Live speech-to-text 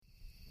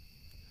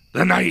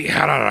The night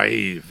had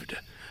arrived,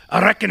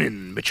 a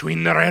reckoning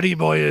between the Ready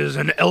Boys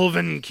and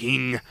Elven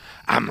King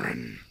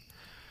Amron.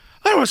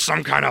 There was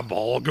some kind of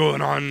ball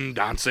going on,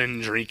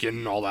 dancing,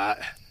 drinking, all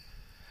that.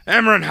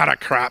 Amron had a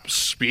crap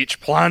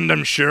speech planned,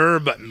 I'm sure,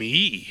 but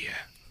me,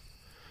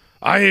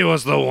 I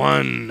was the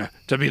one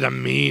to be the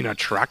main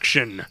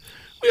attraction,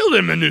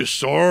 wielding a new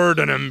sword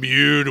and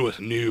imbued with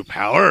new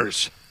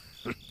powers.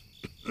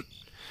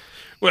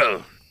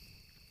 Well,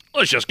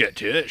 let's just get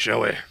to it,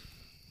 shall we?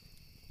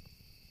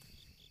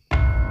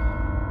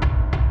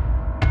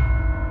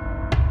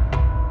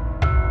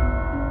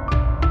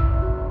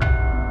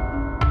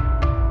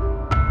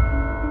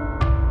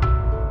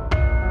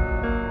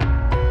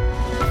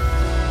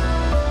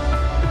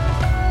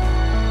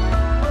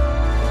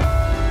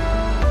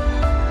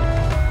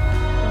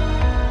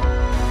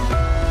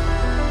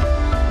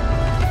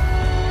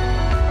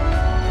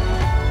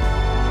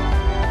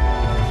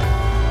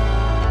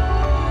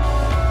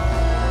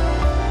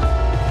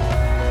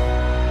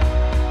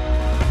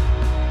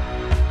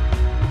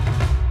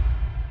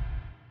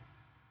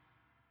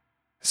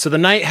 So the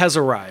night has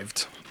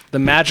arrived. The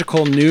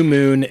magical new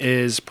moon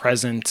is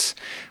present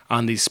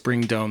on the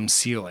spring dome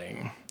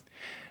ceiling.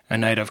 A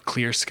night of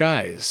clear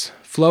skies,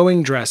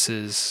 flowing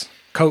dresses,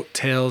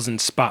 coattails,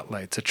 and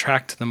spotlights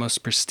attract the most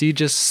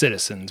prestigious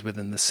citizens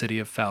within the city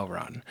of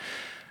Falron.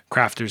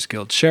 Crafters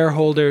Guild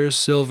shareholders,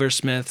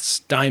 silversmiths,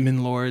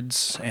 diamond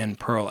lords, and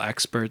pearl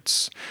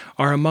experts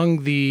are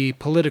among the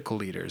political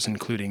leaders,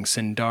 including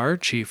Sindar,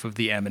 chief of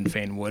the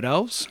Ammonfane Wood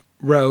Elves,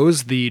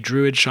 Rose, the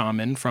druid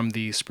shaman from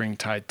the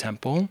Springtide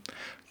Temple,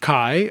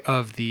 Kai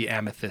of the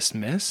Amethyst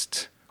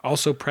Mist.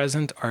 Also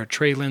present are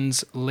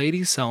Traylin's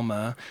Lady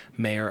Selma,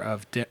 mayor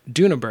of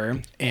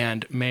Dunaber,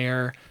 and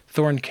Mayor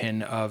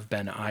Thornkin of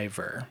Ben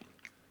Ivor.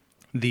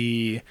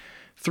 The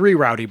three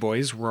rowdy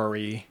boys,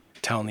 Rory,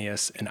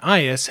 Telnius, and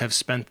Ias, have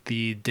spent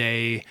the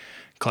day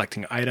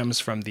collecting items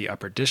from the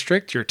Upper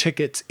District. Your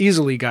tickets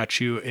easily got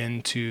you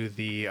into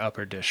the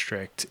Upper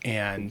District.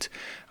 And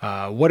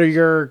what are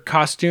your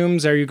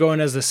costumes? Are you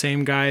going as the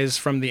same guys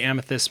from the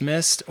Amethyst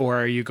Mist, or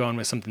are you going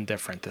with something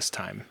different this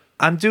time?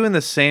 I'm doing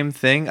the same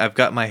thing. I've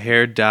got my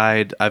hair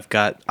dyed. I've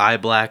got eye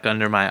black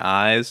under my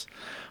eyes.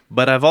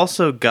 But I've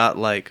also got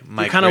like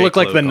my. You kind of look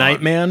like the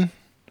Nightman.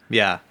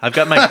 Yeah. I've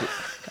got my.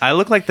 I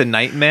look like the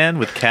Nightman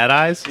with cat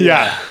eyes.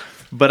 Yeah.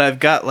 But I've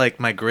got like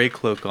my gray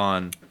cloak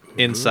on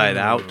inside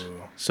out,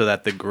 so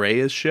that the gray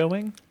is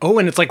showing. Oh,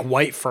 and it's like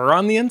white fur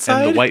on the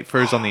inside? And the white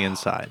fur's on the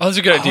inside. Oh, that's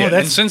a good idea.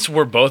 And since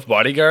we're both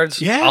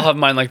bodyguards, Yeah. I'll have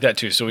mine like that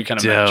too, so we kind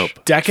of match.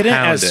 Decadent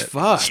Pound as it.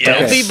 fuck.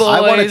 Stealthy boys.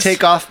 I want to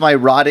take off my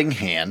rotting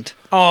hand.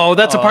 Oh,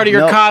 that's a part of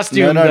your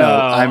costume, No. though.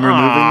 I'm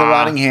removing the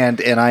rotting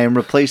hand, and I am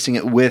replacing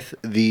it with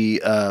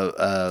the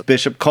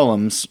Bishop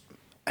Cullum's.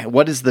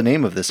 What is the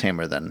name of this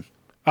hammer, then?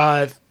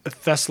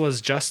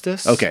 Thesla's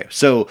Justice. Okay,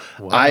 so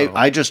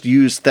I just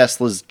use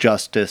Thesla's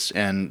Justice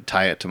and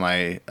tie it to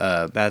my.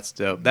 That's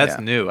dope. That's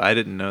new. I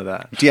didn't know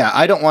that. Yeah,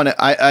 I don't want to.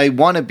 I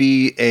want to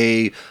be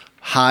a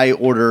high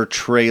order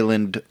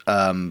Trayland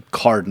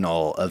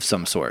cardinal of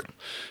some sort.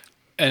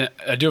 And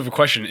I do have a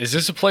question. Is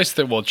this a place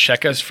that will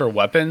check us for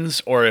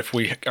weapons, or if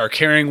we are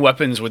carrying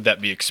weapons, would that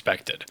be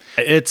expected?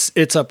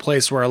 It's a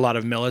place where a lot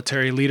of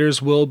military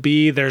leaders will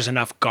be. There's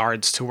enough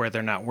guards to where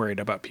they're not worried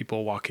about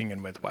people walking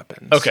in with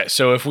weapons. Okay,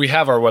 so if we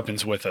have our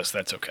weapons with us,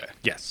 that's okay.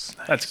 Yes.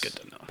 That's good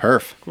to know.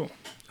 Perf. Cool.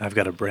 I've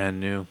got a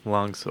brand new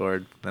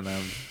longsword, and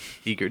I'm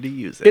eager to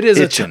use it. It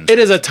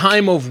is a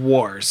time of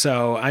war,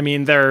 so I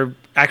mean they're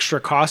extra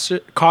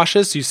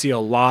cautious. You see a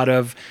lot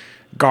of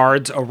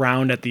guards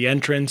around at the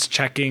entrance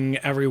checking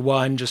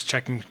everyone, just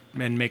checking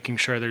and making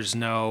sure there's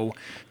no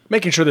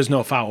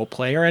foul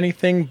play or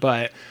anything.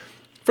 But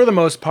for the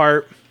most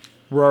part,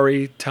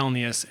 Rory,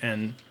 Telnius,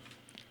 and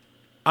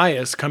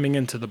Ias coming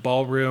into the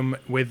ballroom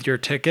with your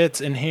tickets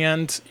in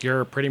hand,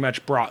 you're pretty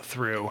much brought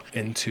through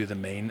into the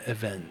main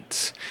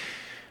event.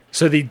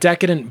 So the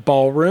decadent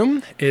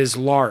ballroom is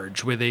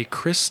large with a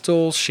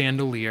crystal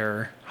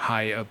chandelier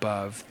high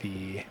above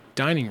the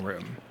dining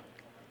room.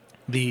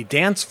 The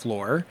dance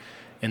floor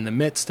in the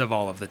midst of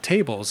all of the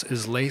tables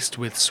is laced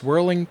with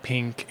swirling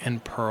pink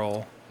and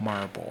pearl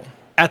marble.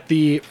 At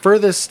the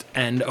furthest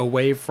end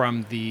away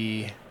from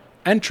the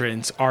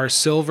entrance are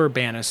silver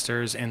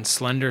banisters and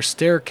slender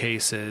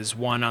staircases,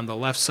 one on the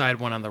left side,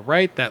 one on the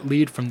right, that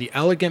lead from the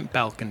elegant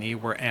balcony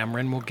where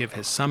Amron will give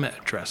his summit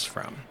address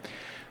from.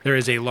 There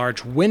is a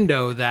large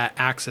window that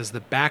acts as the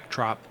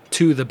backdrop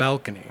to the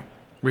balcony,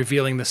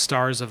 revealing the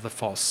stars of the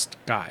false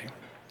sky.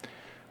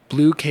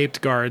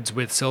 Blue-caped guards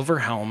with silver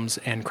helms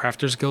and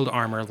Crafters Guild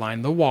armor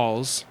line the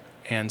walls,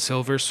 and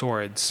silver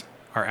swords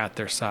are at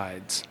their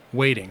sides,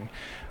 waiting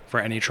for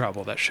any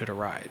trouble that should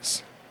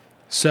arise.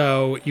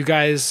 So you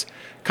guys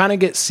kind of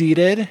get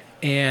seated,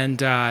 and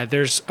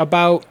there's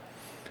about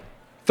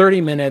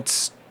 30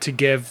 minutes to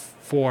give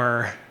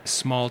for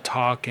small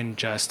talk and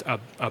just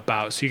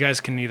about. So you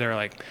guys can either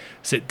like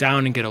sit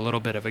down and get a little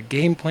bit of a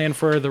game plan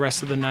for the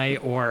rest of the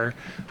night, or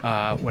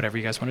whatever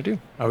you guys want to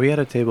do. Are we at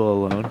a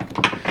table alone?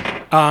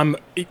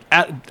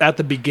 At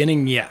the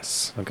beginning,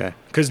 yes. Okay.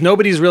 Because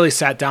nobody's really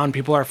sat down.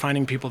 People are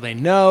finding people they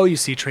know. You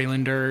see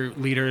Trailander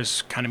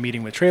leaders kind of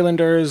meeting with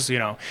Trailanders.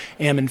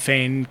 Am and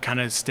Fane kind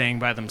of staying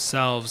by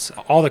themselves.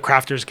 All the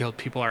Crafters Guild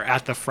people are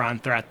at the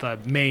front. They're at the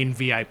main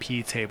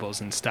VIP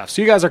tables and stuff.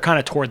 So you guys are kind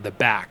of toward the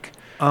back.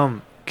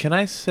 Can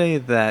I say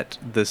that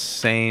the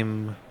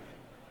same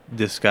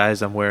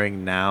disguise I'm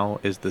wearing now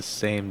is the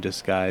same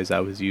disguise I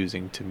was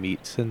using to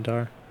meet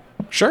Sindar?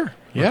 Sure.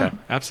 Yeah, Okay.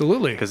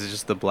 absolutely. Because it's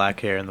just the black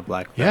hair and the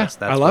black Yeah, vest.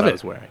 That's I love what I it.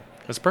 was wearing.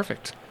 That's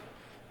perfect.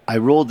 I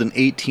rolled an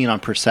 18 on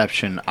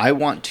perception. I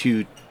want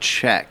to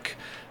check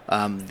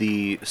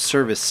the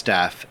service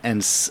staff, and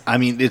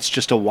it's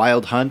just a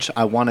wild hunch.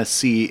 I want to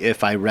see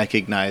if I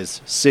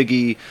recognize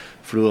Siggy,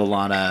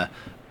 Frualana,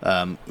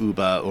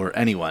 Uba, or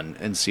anyone,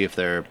 and see if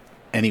they're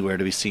anywhere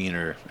to be seen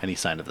or any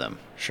sign of them.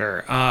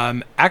 Sure.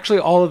 Actually,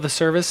 all of the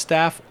service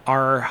staff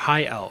are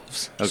high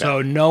elves, Okay.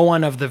 so no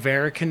one of the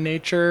Verican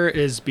nature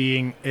is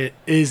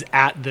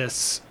at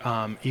this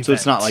event. So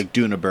it's not like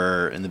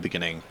Dunabur in the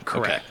beginning.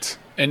 correct.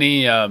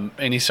 Any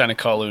sign of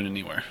Kowloon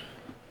anywhere?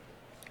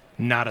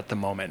 Not at the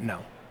moment. No.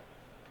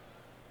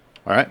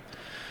 All right.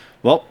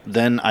 Well,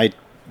 then I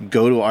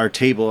go to our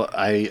table.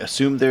 I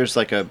assume there's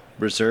like a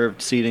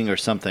reserved seating or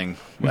something.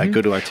 I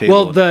go to our table.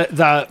 Well,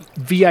 the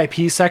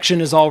VIP section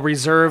is all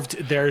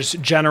reserved. There's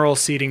general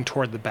seating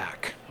toward the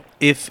back.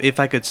 If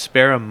I could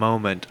spare a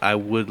moment, I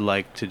would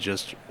like to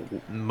just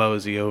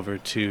mosey over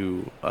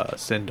to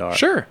Sindar.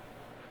 Sure.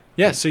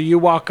 Yeah, so you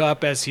walk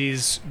up as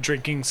he's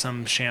drinking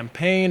some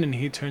champagne, and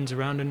he turns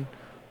around and,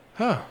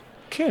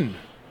 Kin,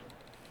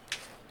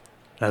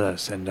 Hello,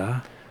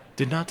 Sindar.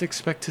 did not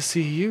expect to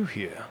see you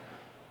here.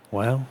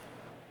 Well,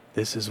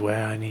 this is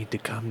where I need to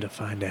come to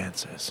find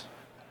answers.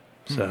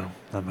 So,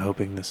 I'm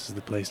hoping this is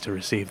the place to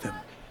receive them.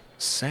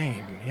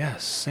 Same,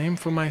 yes, same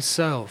for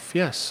myself.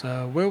 Yes,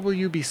 where will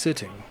you be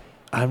sitting?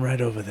 I'm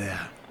right over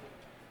there.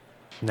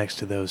 Next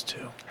to those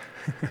two.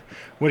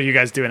 What are you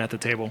guys doing at the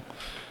table?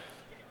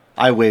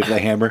 I wave the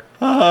hammer.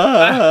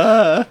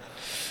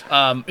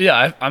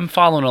 I'm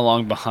following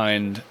along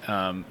behind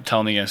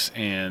Telnius,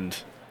 and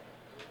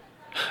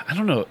I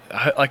don't know.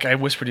 I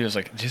whispered to you, I was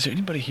like, is there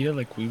anybody here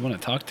like we want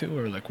to talk to,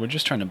 or like we're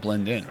just trying to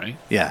blend in, right?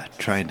 Yeah,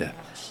 trying to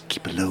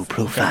keep a low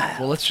profile.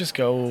 Well, let's just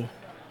go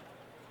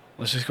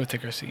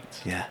take our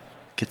seats. Yeah,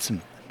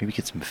 maybe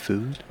get some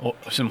food. Oh,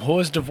 some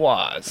hors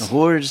d'oeuvres.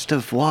 Hors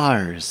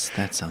d'oeuvres.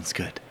 That sounds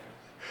good.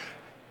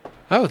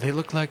 Oh, they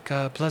look like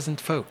pleasant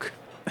folk.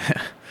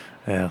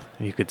 Well,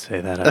 you could say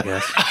that, I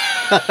guess.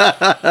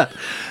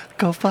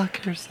 Go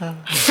fuck yourself.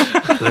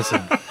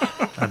 Listen,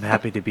 I'm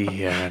happy to be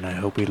here, and I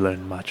hope we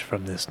learn much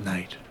from this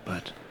night,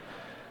 but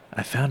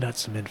I found out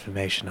some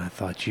information I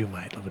thought you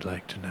would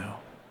like to know.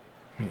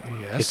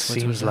 Yes, It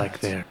seems like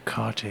they're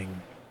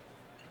carting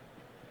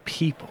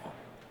people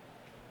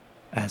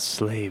as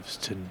slaves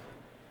to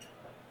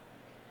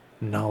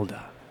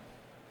Nalda.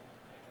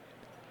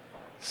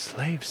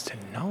 slaves to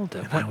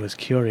Nalda. And I was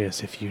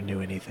curious if you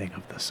knew anything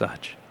of the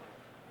such.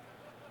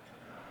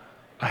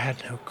 I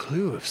had no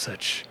clue of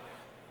such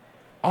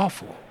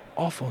awful,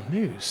 awful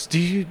news. Do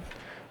you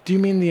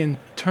mean the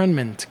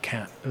internment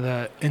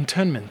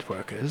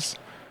workers?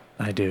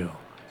 I do.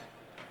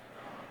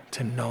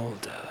 To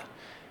Nolda.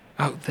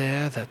 Out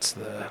there, that's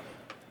the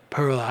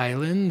Pearl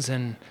Islands,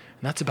 and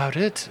that's about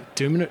it.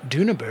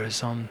 Dunabur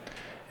is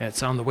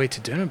it's on the way to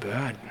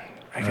Dunabur.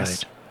 I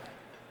guess. Right.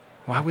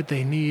 Why would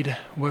they need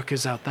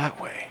workers out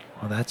that way?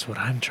 Well, that's what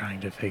I'm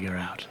trying to figure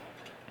out.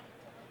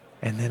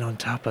 And then on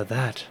top of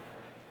that,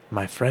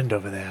 my friend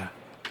over there,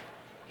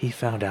 he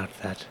found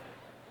out that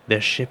they're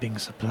shipping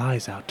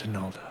supplies out to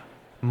Nolda,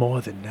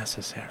 more than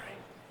necessary.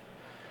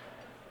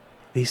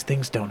 These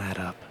things don't add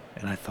up,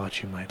 and I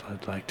thought you might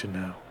like to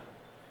know.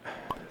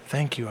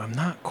 Thank you. I'm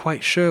not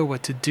quite sure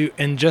what to do.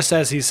 And just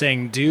as he's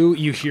saying do,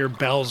 you hear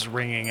bells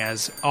ringing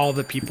as all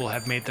the people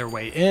have made their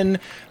way in.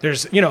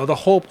 There's, the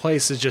whole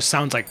place just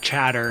sounds like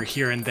chatter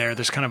here and there.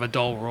 There's kind of a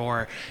dull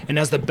roar. And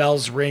as the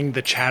bells ring,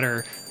 the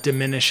chatter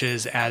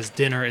diminishes as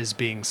dinner is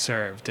being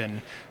served.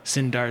 And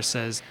Sindar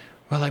says,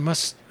 well, I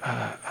must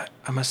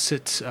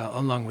sit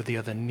along with the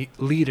other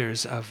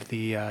leaders of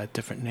the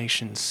different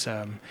nations.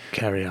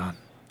 Carry on.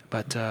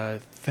 But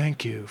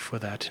thank you for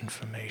that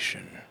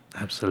information.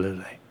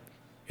 Absolutely.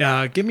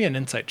 Give me an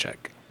insight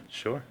check.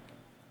 Sure.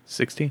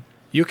 16?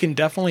 You can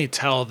definitely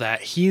tell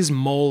that he's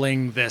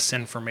mulling this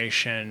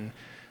information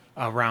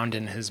around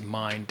in his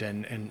mind,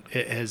 and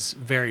it is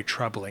very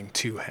troubling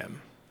to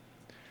him.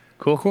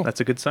 Cool. That's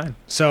a good sign.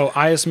 So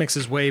Ias makes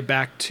his way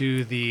back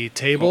to the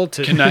table.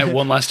 Can I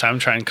one last time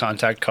try and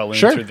contact Colleen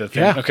Sure, through the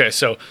thing? yeah. Okay,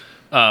 so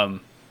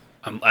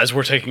as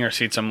we're taking our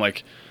seats, I'm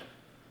like,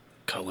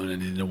 Colleen, I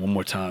need to know one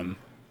more time.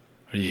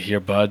 Are you here,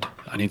 bud?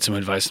 I need some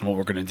advice on what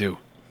we're going to do.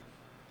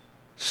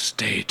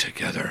 Stay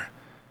together.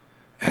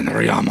 And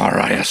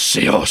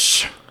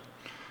Riamarayasios.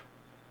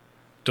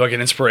 Do I get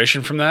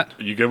inspiration from that?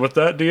 You good with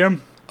that,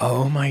 DM?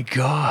 Oh my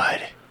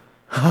god.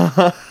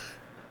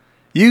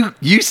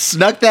 You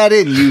snuck that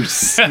in, you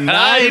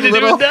snide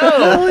little.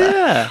 know.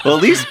 Yeah. Well,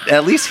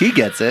 at least he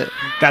gets it.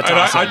 That's And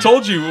awesome. I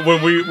told you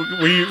when we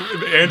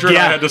Andrew and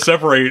Yeah. I had to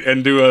separate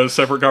and do a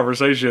separate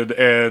conversation,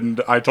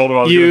 and I told him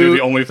I was going to do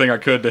the only thing I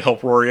could to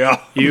help Rory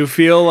out. You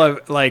feel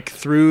like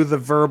through the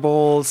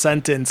verbal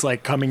sentence,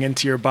 like coming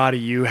into your body,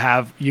 you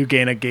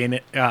gain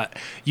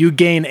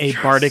a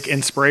bardic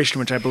inspiration,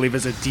 which I believe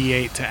is a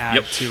D8 to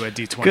add to a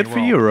D20. Good for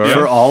roll. you, Rory.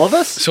 For all of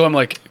us? So I'm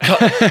like,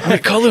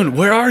 wait, Kaloon,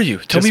 where are you?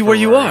 Tell Just me for where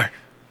you Rory. are.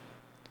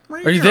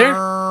 Are you there?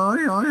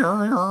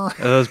 Are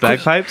those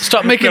bagpipes?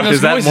 Stop making those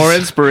Is that noises. more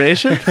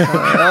inspiration?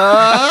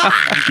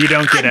 You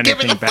don't get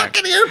anything back.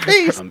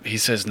 He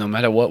says, no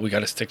matter what, we got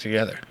to stick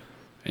together.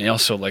 And he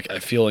also, like, I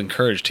feel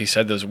encouraged. He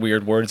said those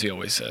weird words he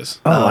always says.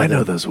 Oh, I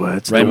know those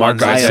words. Right, The ones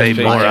that Marcus, say I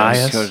think.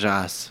 Morias.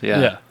 Kojas.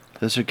 Yeah. Yeah.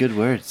 Those are good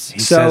words. He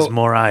So- says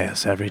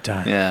Morias every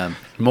time. Yeah.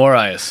 More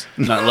Ias,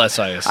 not less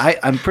Ias.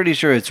 I'm pretty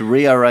sure it's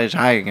Ria right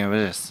high.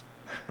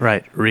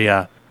 Right,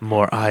 Ria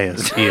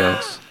Morias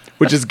Eos.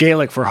 Which is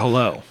Gaelic for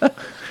hello.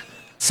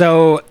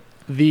 So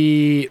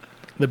the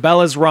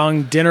bell is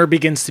rung, dinner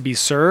begins to be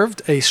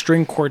served. A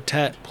string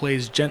quartet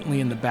plays gently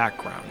in the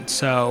background.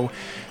 So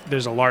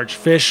there's a large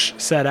fish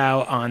set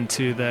out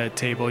onto the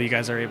table. You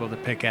guys are able to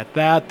pick at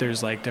that.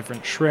 There's like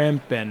different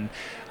shrimp and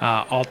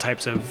all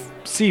types of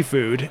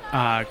seafood.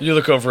 You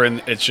look over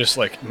and it's just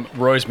like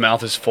Roy's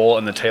mouth is full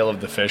and the tail of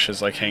the fish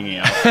is like hanging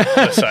out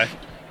the side.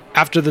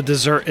 After the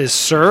dessert is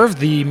served,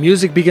 the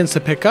music begins to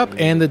pick up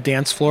and the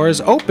dance floor is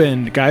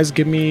opened. Guys,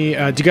 give me. Do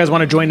you guys want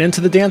to join into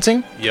the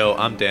dancing? Yo,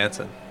 I'm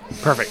dancing.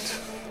 Perfect.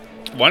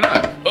 Why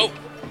not? Oh,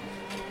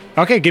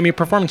 Okay, give me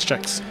performance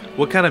checks.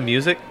 What kind of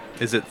music?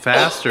 Is it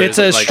fast or It's is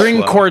a it like string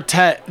slow?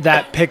 quartet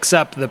that picks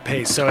up the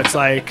pace, so it's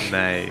like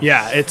Nice.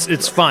 yeah,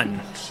 it's fun.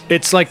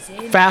 It's like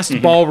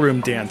fast ballroom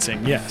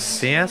dancing.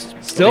 Yes, Dance?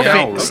 still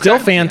Yeah. still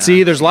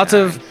fancy. There's lots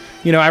of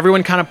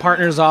everyone kind of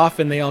partners off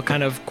and they all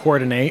kind of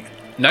coordinate.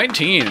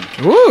 19.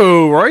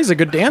 Ooh, Roy's a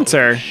good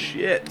dancer.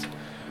 Shit.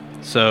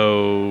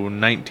 So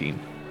 19.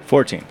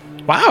 14.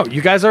 Wow,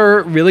 you guys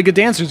are really good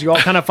dancers. You all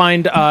kind of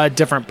find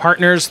different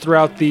partners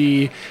throughout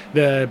the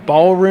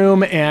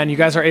ballroom, and you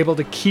guys are able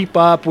to keep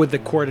up with the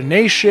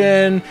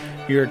coordination.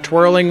 You're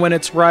twirling when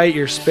it's right.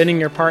 You're spinning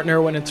your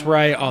partner when it's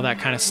right. All that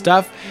kind of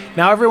stuff.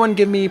 Now, everyone,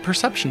 give me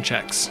perception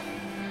checks.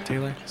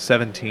 Taylor,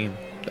 17.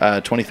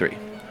 23.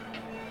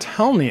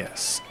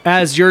 Telnius,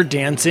 as you're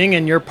dancing,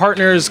 and your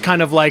partner's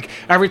kind of like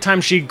every time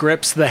she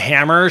grips the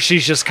hammer,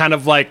 she's just kind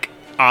of like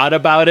odd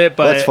about it.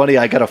 But That's funny.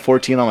 I got a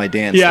 14 on my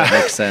dance. yeah,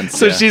 That makes sense.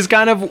 So yeah. she's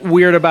kind of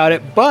weird about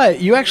it, but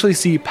you actually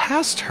see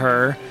past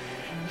her.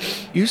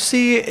 You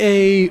see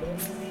a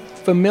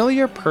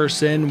familiar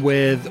person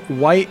with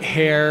white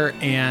hair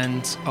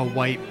and a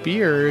white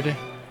beard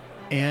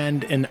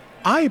and an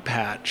eye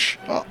patch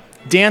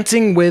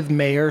dancing with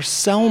Mayor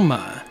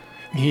Selma.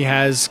 He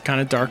has kind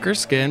of darker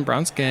skin,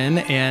 brown skin,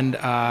 and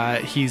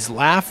he's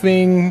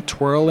laughing,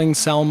 twirling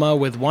Selma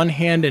with one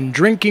hand and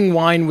drinking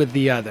wine with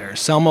the other.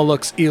 Selma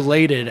looks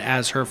elated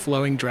as her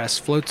flowing dress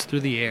floats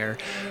through the air.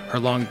 Her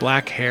long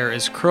black hair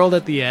is curled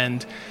at the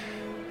end,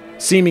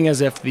 seeming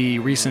as if the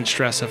recent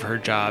stress of her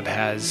job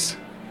has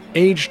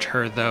aged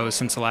her, though,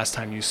 since the last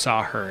time you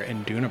saw her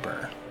in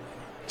Dunaber.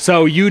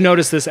 So you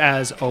notice this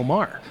as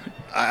Omar.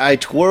 I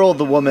twirl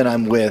the woman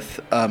I'm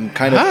with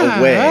kind of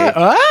away,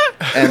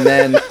 and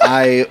then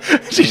I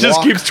She just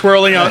walk- keeps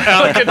twirling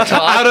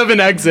out of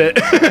an exit.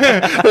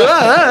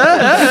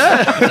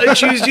 I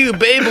choose you,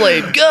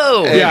 Beyblade.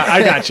 Go. Yeah,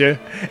 I got you.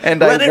 and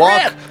Let I it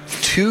walk rip.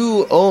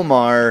 to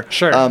Omar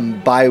Sure.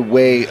 by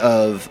way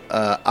of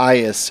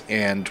Ias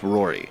and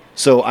Rory.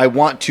 So I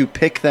want to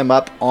pick them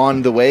up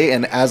on the way,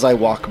 and as I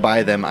walk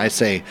by them, I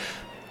say,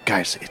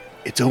 "Guys,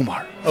 it's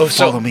Omar. Oh,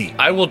 so Follow me."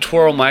 I will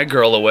twirl my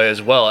girl away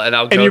as well, and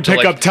I'll go you to pick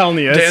like, up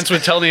Telnius. dance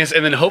with Telnius,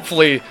 and then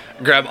hopefully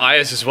grab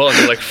Ias as well and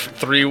do like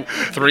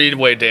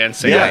three-way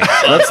dancing. Yeah,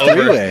 let's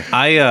three-way.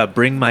 I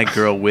bring my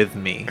girl with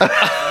me.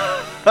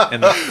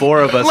 And the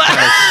four of us kind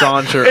of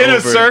saunter In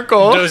over a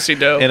circle.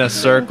 Do-si-do. in a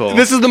circle.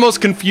 This is the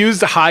most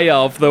confused high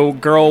elf, the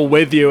girl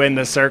with you in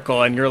the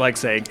circle, and you're like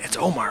saying, "It's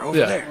Omar over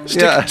there."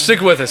 Yeah.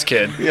 Stick with us,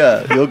 kid.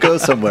 Yeah, you'll go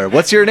somewhere.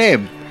 What's your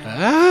name?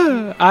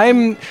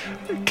 I'm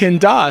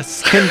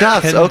Kindas.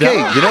 Kindas. Okay,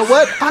 you know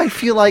what? I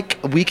feel like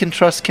we can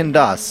trust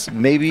Kindas.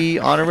 Maybe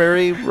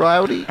honorary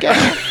rowdy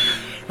gal.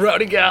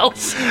 Rowdy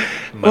gals.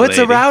 my What's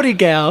a lady. rowdy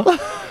gal?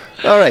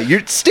 All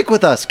right, stick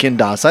with us,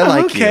 Kindas. I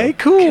like you. Okay,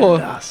 cool.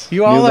 Kindas.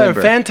 You all New are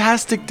member.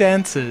 fantastic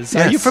dancers. Are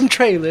Yes. you from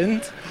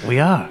Treyland? We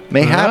are.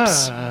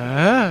 Mayhaps.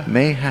 Ah.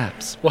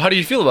 Mayhaps. Well, how do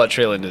you feel about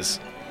Treylanders?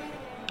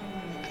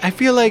 I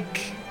feel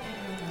like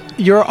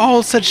you're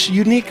all such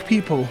unique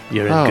people.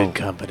 You're in Oh. good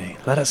company.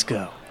 Let us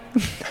go.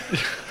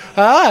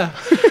 All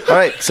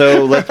right,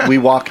 so we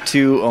walk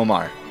to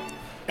Omar.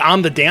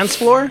 On the dance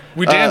floor?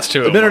 We dance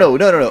to it.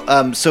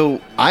 No.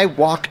 So I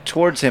walk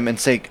towards him and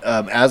say,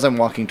 as I'm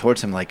walking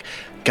towards him, like,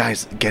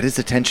 guys, get his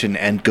attention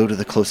and go to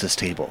the closest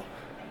table.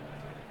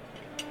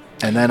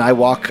 And then I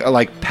walk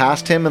like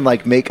past him and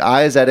like make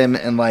eyes at him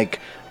and like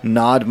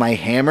nod my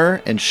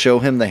hammer and show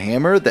him the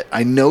hammer that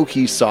I know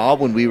he saw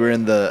when we were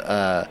in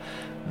the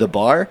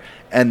bar,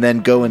 and then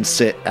go and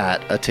sit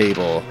at a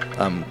table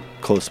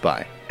close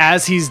by.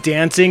 As he's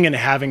dancing and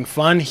having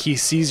fun, he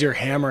sees your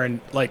hammer and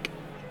like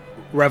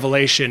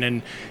revelation,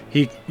 and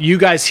you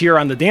guys hear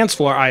on the dance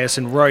floor, Ias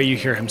and Roy, you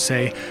hear him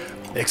say,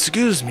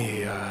 "Excuse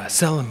me,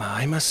 Selma,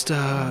 I must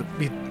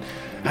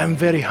I'm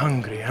very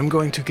hungry. I'm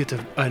going to get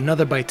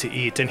another bite to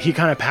eat." And he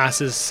kind of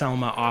passes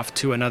Selma off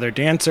to another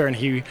dancer, and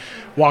he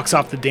walks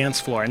off the dance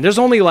floor. And there's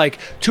only like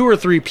 2 or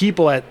 3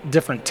 people at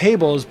different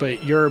tables,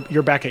 but you're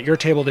back at your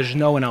table. There's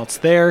no one else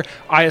there.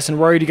 Ias and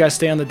Rory, do you guys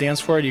stay on the dance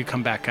floor, or do you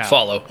come back out?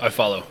 I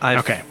follow.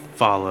 Okay.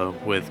 Follow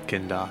with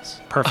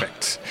Kindas.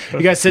 Perfect.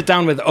 You guys sit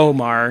down with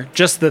Omar,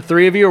 just the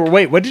 3 of you. Or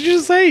wait, what did you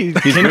say?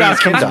 Kindas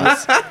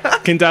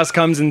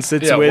comes and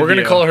sits Yeah, with you. we're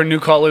gonna call her New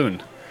Kowloon.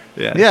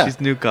 Yeah. She's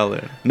new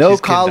color. No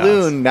She's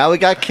Kowloon. Kindas. Now we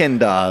got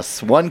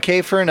Kindas.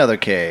 1K for another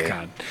K.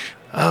 God.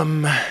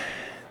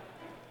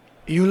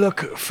 You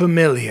look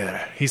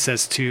familiar, he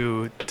says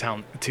to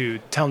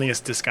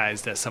Telnius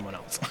disguised as someone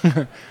else.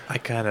 I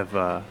kind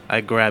of,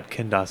 I grab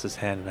Kindas's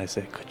hand and I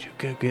say, "Could you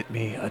go get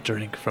me a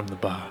drink from the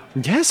bar?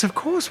 Yes, of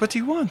course. What do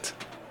you want?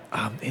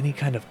 Any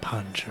kind of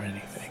punch or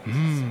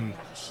anything.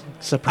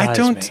 Surprise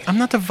me. I'm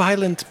not a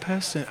violent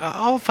person.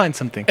 I'll find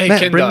something. Hey,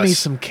 Matt, Kindas. bring me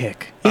some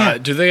kick."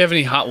 Do they have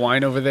any hot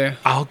wine over there?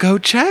 I'll go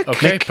check.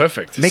 Okay,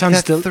 perfect. Make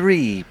Sounds that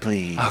 3,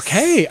 please.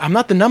 Okay, I'm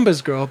not the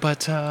numbers girl,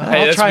 but Hey,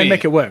 I'll that's try and me.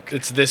 make it work.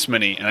 It's this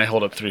many, and I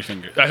hold up 3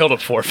 fingers. I hold up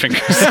 4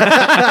 fingers.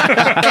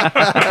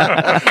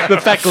 The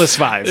feckless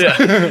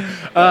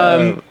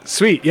 5.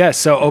 Sweet, yes.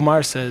 So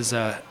Omar says,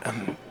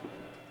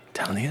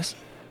 Telnius,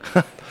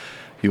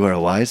 You are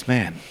a wise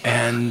man.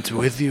 and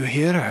with you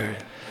here,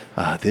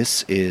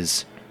 This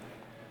is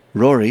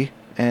Rory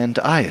and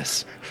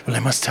Ias. well, I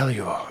must tell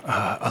you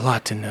a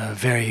lot in a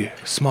very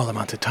small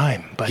amount of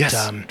time. But Yes.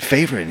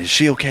 Favorin, is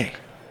she okay?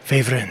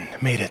 Favrin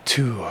made it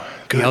to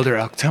the Elder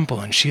Elk Temple,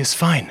 and she is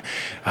fine.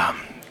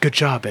 Good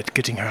job at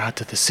getting her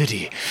out of the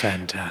city.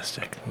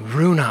 Fantastic.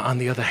 Runa, on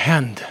the other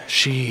hand,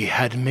 she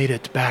had made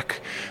it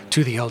back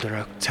to the Elder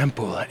Elk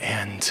Temple,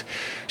 and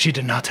she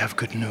did not have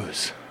good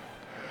news.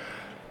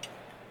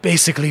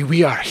 Basically,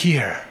 we are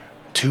here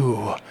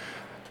to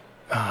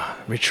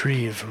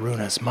retrieve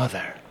Runa's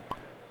mother,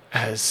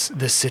 as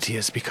this city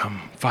has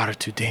become far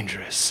too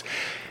dangerous.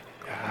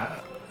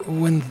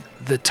 When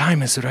the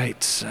time is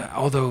right,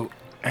 although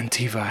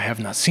Antiva, I have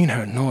not seen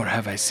her, nor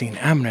have I seen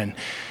Amren,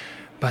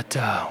 but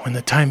when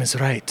the time is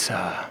right,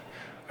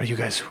 are you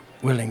guys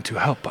willing to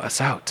help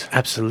us out?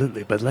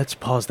 Absolutely, but let's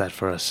pause that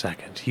for a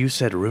second. You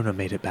said Runa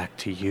made it back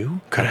to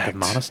you? At Correct. the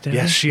monastery?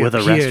 Yes, she Were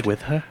the appeared. rest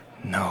with her?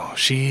 No,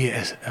 she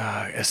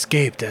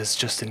escaped as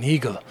just an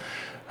eagle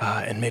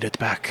and made it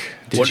back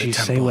to Did the she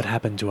temple. say what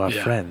happened to our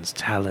Yeah. friends,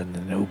 Talon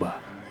and Uba?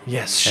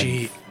 Yes,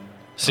 she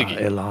Siggy.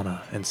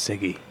 Ilana and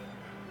Siggy.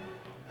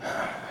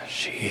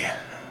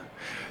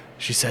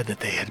 she said that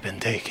they had been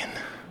taken.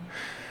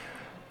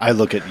 I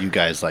look at you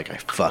guys like I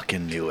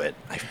fucking knew it.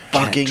 I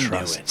fucking Can't knew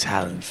trust it.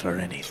 Talon for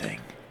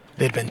anything.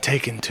 They'd been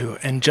taken to,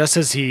 and just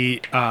as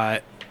he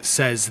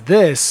says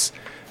this,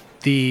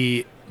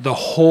 the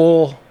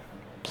whole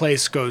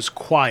place goes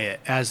quiet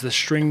as the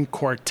string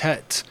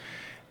quartet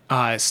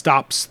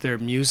stops their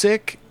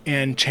music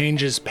and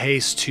changes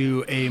pace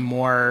to a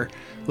more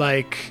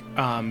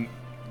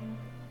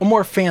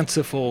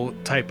fanciful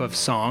type of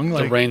song. The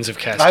Like, Rains of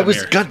Castamere. I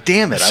was, god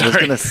damn it, I was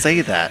Sorry. gonna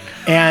say that.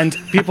 and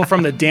people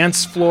from the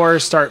dance floor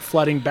start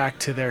flooding back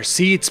to their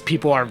seats.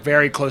 People are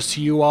very close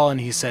to you all, and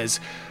he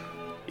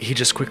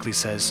just quickly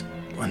says,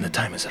 "When the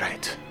time is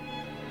right,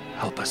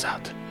 help us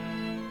out."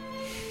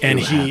 And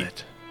You have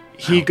it.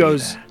 he I'll be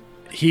goes, there.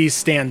 he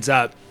stands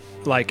up,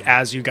 like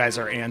as you guys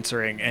are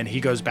answering, and he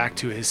goes back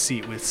to his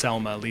seat with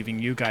Selma, leaving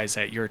you guys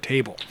at your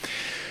table.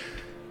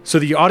 So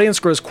the audience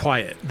grows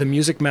quiet. The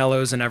music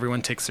mellows, and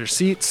everyone takes their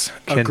seats.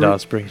 A group-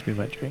 Kindas brings me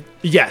my drink.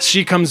 Yes,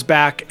 she comes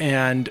back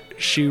and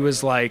she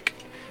was like,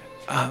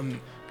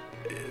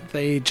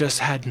 they just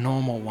had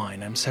normal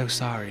wine. I'm so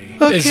sorry.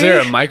 Is there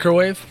a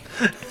microwave?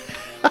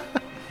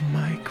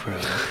 Micro.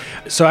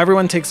 So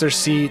everyone takes their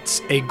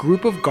seats. A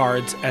group of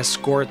guards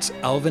escorts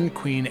Elven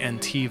Queen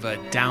Antiva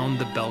down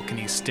the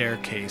balcony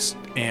staircase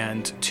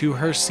and to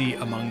her seat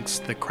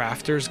amongst the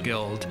Crafters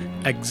Guild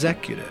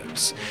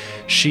executives.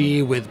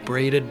 She, with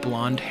braided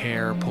blonde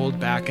hair pulled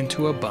back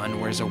into a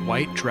bun, wears a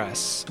white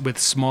dress with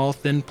small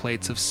thin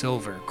plates of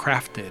silver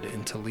crafted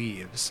into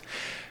leaves.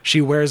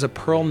 She wears a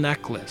pearl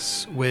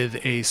necklace with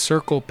a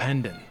circle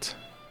pendant.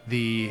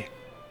 The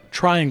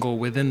triangle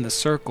within the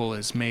circle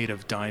is made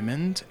of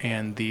diamond,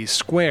 and the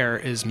square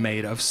is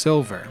made of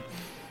silver.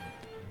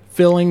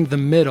 Filling the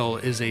middle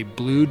is a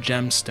blue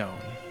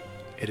gemstone.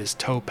 It is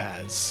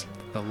topaz,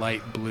 the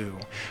light blue.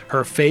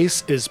 Her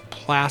face is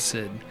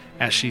placid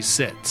as she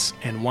sits,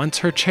 and once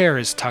her chair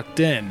is tucked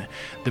in,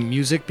 the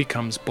music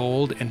becomes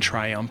bold and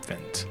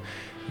triumphant.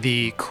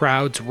 The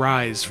crowds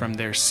rise from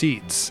their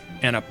seats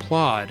and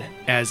applaud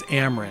as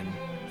Amren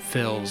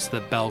fills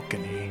the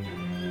balcony.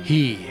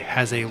 He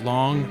has a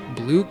long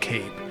blue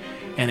cape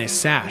and a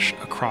sash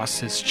across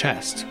his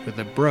chest with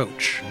a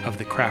brooch of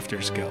the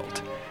Crafters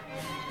Guild.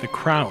 The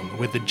crown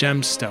with the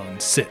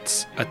gemstone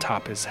sits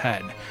atop his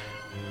head.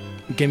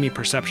 Give me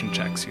perception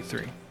checks, you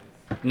three.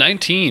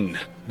 19.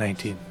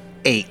 19.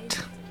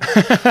 8.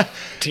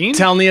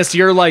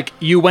 Telnius,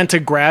 you went to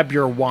grab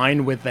your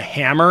wine with the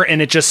hammer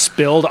and it just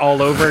spilled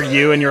all over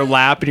you and your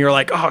lap and you're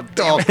like, oh,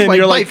 damn it. And my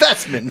you're like,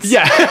 vestments.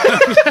 yeah.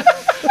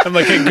 I'm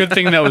like, hey, good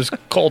thing that was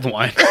cold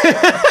wine.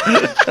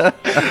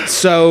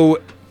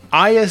 So,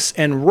 Ias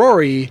and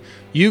Rory,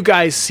 you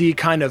guys see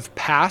kind of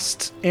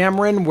past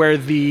Amryn where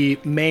the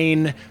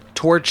main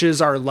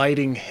torches are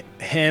lighting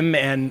him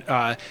and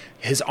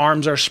his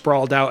arms are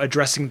sprawled out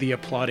addressing the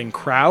applauding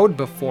crowd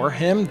before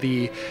him.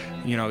 The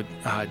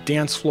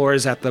dance floor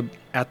is at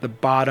the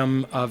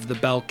bottom of the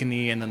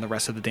balcony and then the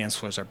rest of the dance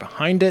floors are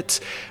behind it.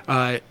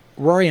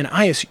 Rory and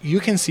Ias, you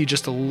can see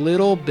just a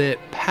little bit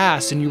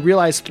past and you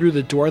realize through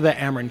the door that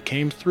Amryn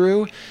came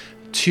through,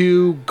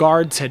 2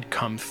 guards had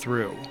come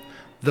through.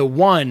 The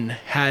one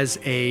has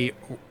a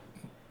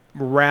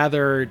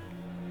rather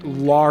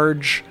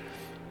large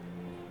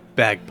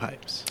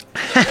Bagpipes.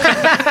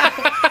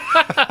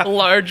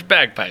 Large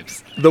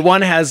bagpipes. The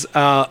one has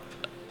a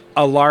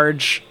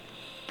large...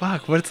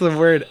 Fuck, what's the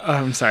word? Oh,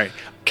 I'm sorry.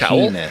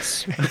 Cowl?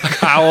 Penis.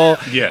 Cowl.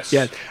 Yes.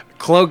 Yeah,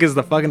 cloak is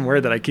the fucking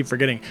word that I keep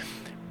forgetting.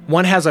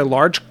 One has a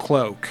large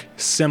cloak,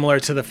 similar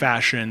to the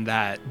fashion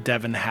that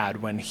Devin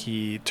had when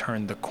he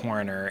turned the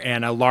corner,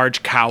 and a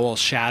large cowl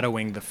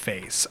shadowing the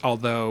face,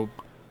 although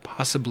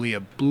possibly a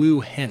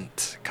blue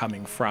hint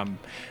coming from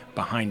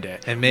behind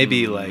it. And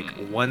maybe like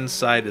one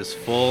side is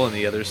full and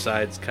the other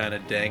side's kind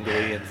of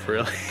dangly and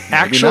frilly.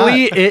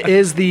 Actually, it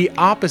is the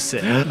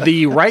opposite.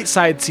 The right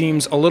side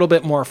seems a little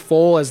bit more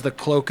full as the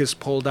cloak is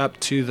pulled up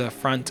to the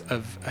front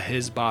of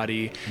his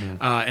body,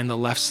 and the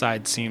left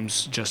side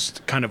seems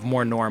just kind of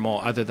more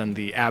normal, other than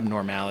the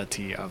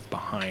abnormality of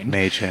behind.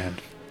 Mage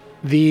hand.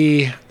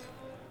 The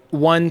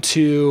one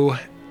to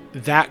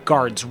that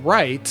guard's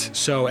right,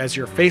 so as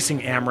you're facing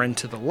Amryn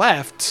to the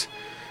left,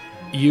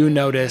 you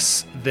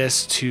notice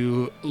this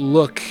to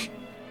look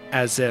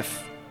as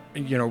if,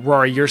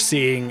 Rory, you're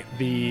seeing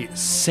the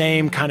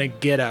same kind of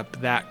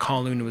getup that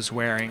Kowloon was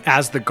wearing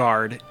as the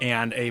guard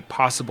and a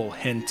possible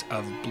hint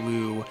of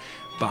blue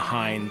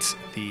behind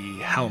the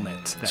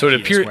helmet. So it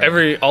appears,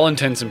 all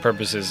intents and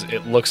purposes,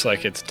 it looks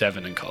like it's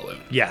Devin and Kowloon.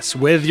 Yes,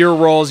 with your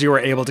rolls, you were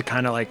able to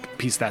kind of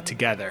piece that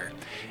together.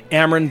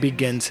 Amryn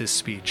begins his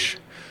speech.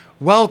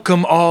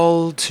 Welcome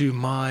all to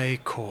my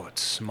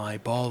court, my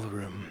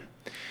ballroom.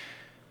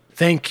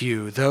 Thank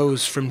you,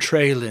 those from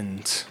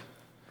Treyland,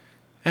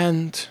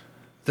 and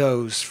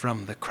those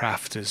from the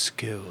Crafters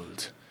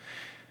Guild.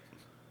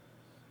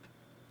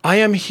 I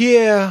am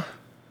here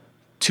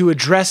to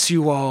address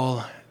you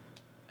all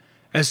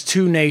as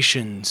 2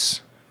 nations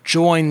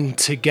joined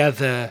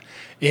together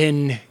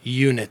in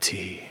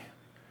unity.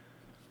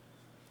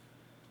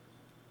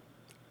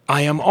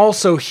 I am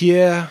also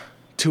here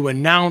to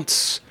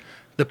announce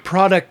the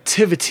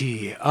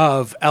productivity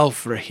of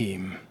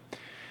Elfrahim.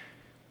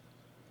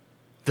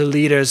 The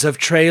leaders of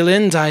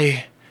Treyland,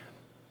 I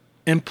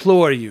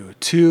implore you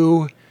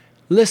to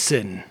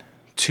listen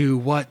to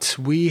what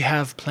we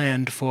have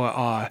planned for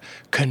our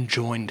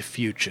conjoined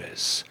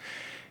futures.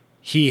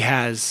 He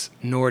has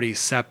Nordy's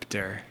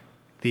scepter,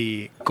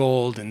 the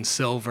gold and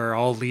silver,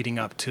 all leading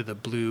up to the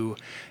blue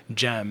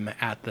gem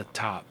at the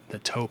top, the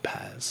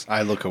topaz.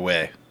 I look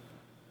away.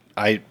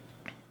 I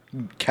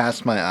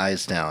cast my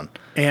eyes down.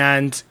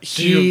 And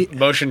Do you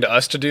motion to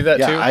us to do that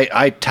too? Yeah,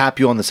 I tap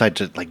you on the side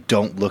to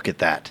don't look at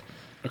that.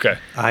 Okay.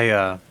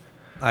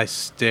 I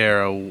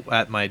stare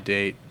at my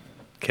date,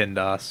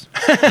 Kendos,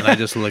 and I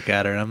just look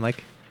at her and I'm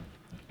like,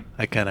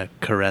 I kind of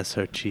caress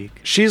her cheek.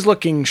 She's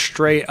looking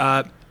straight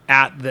up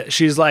at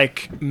she's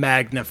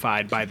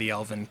magnified by the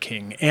Elven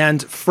King.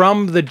 And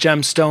from the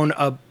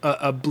gemstone,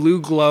 a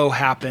blue glow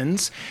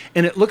happens,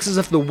 and it looks as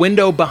if the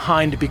window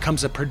behind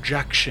becomes a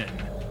projection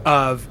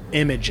of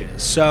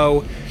images.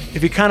 So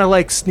if you kind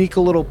of sneak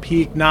a little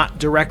peek, not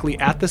directly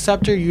at the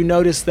scepter, you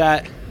notice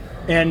that,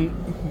 and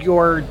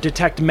your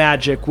detect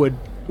magic would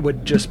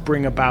just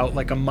bring about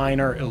a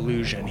minor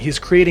illusion. He's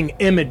creating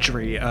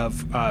imagery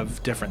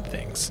of different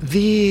things.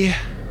 The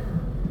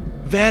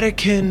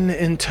Vatican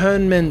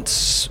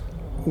internment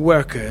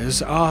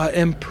workers are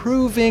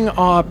improving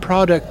our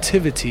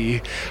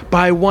productivity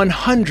by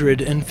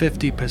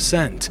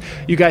 150%.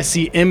 You guys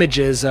see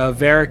images of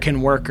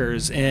Vatican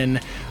workers in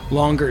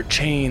longer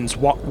chains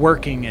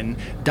working in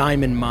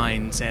diamond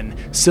mines and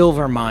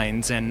silver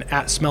mines and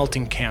at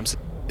smelting camps.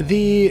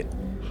 The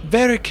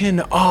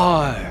Vatican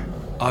are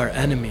our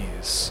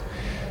enemies.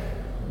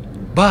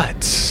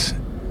 But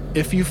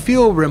if you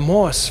feel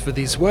remorse for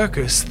these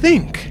workers,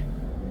 think.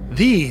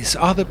 These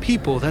are the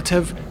people that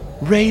have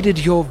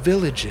raided your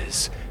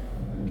villages,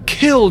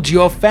 killed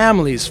your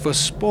families for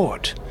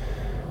sport.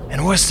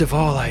 And worst of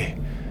all, I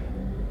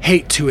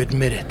hate to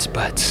admit it,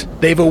 but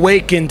they've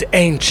awakened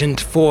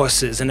ancient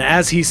forces. And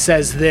as he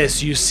says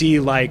this, you see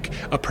like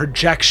a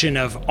projection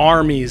of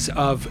armies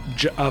of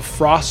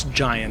frost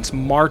giants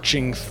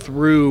marching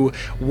through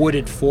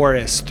wooded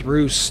forests,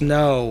 through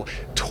snow,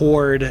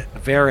 toward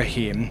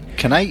Verahim.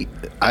 Can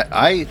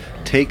I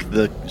take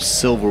the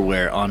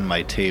silverware on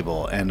my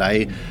table, and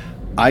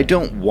I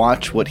don't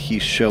watch what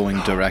he's showing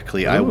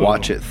directly. I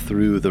watch it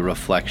through the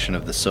reflection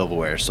of the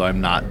silverware, so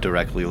I'm not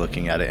directly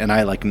looking at it. And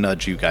I like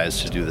nudge you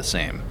guys to do the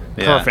same.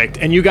 Yeah. Perfect.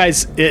 And you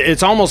guys,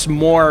 it's almost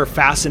more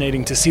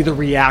fascinating to see the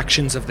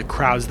reactions of the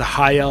crowds, the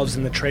high elves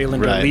and the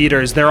Trailander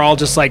leaders. They're all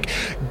just like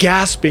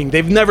gasping.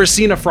 They've never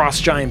seen a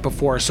frost giant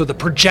before, so the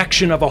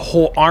projection of a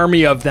whole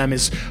army of them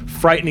is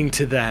frightening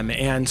to them.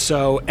 And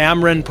so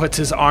Amren puts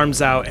his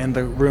arms out and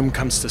the room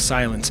comes to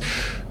silence.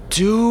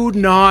 Do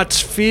not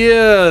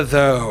fear,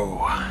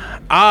 though.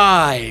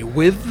 I,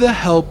 with the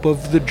help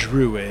of the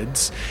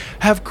druids,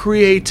 have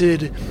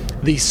created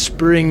the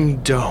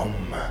Spring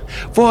Dome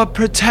for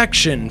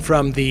protection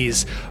from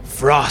these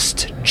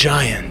frost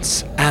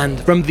giants and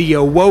from the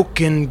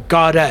awoken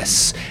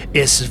goddess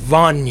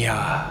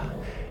Isvanya.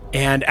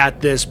 And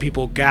at this,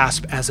 people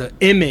gasp as an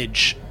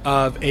image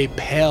of a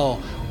pale,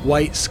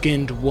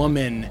 white-skinned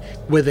woman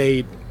with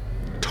a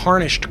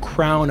tarnished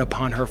crown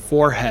upon her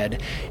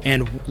forehead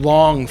and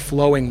long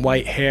flowing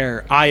white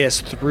hair. Eyes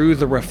through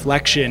the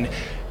reflection,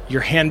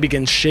 your hand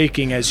begins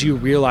shaking as you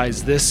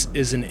realize this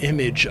is an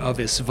image of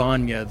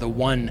Isvanya, the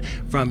one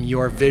from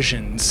your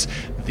visions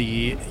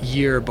the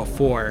year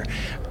before.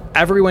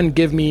 Everyone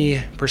give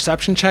me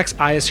perception checks.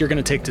 Ias, you're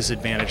going to take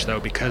disadvantage though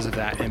because of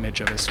that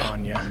image of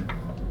Isvanya.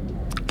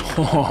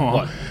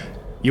 What?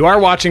 You are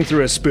watching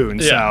through a spoon,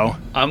 so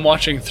I'm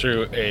watching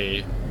through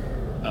a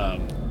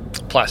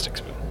plastic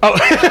spoon.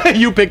 Oh,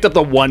 you picked up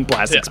the one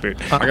plastic spoon.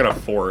 I got a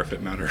 4 if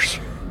it matters.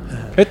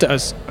 It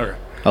does. Okay.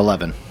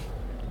 11.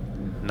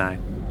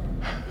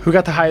 9. Who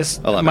got the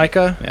highest? 11.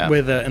 Micah Yeah.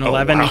 with an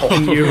 11, wow.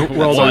 and you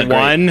rolled a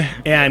 1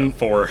 and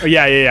 4.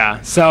 Yeah.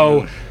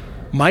 So,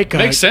 Micah,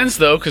 Makes sense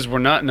though, because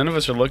none of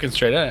us are looking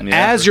straight at it.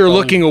 Yeah. as you're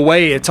looking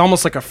away, it's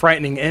almost like a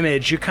frightening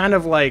image. You kind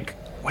of like,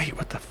 wait,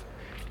 what the?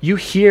 You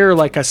hear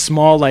like a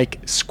small like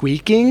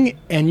squeaking,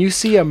 and you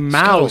see a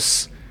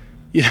mouse.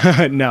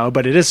 Yeah, no,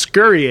 but it is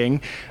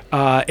scurrying.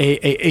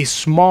 A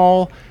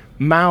small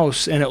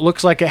mouse, and it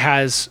looks like it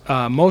has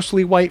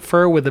mostly white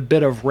fur with a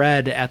bit of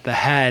red at the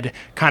head,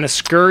 kind of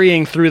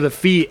scurrying through the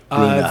feet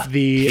Runa. of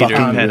the Fucking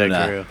Runa.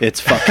 Runa.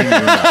 It's fucking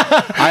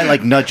Runa. I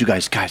like nudge you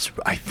guys. Guys,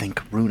 I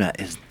think Runa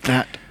is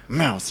that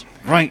mouse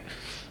right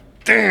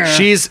there.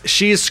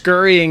 She's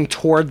scurrying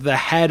toward the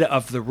head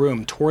of the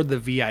room, toward the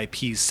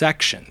VIP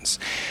sections.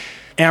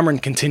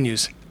 Amren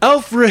continues.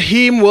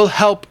 Elfrahim will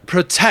help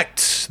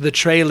protect the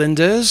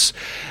Trailanders,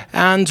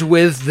 and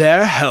with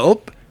their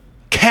help,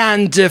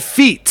 can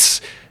defeat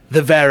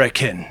the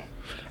Verican.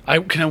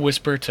 Can I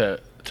whisper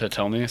to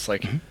Telnius,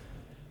 like,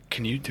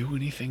 can you do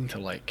anything to,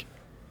 like,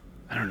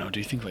 I don't know, do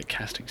you think, like,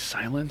 casting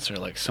silence or,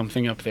 like,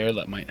 something up there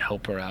that might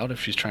help her out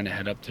if she's trying to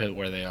head up to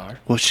where they are?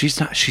 Well, she's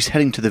not. She's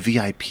heading to the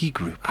VIP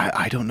group.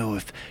 I don't know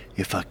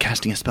if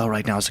casting a spell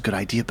right now is a good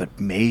idea, but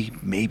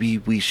maybe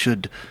we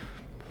should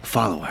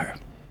follow her.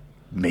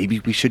 Maybe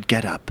we should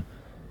get up,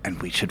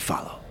 and we should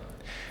follow.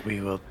 We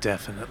will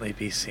definitely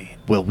be seen.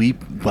 Well,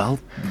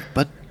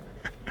 but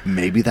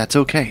maybe that's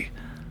okay.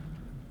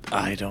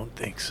 I don't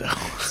think so.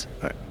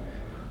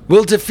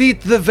 We'll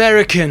defeat the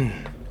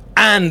Verican,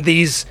 and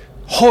these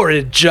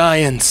horrid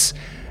giants,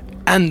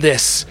 and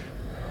this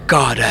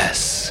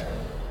goddess.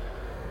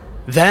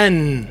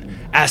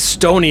 Then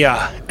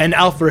Astonia and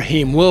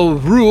Elfrahim will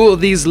rule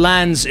these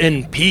lands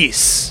in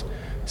peace,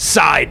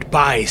 side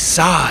by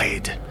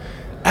side,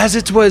 as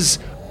it was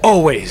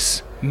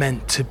always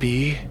meant to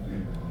be.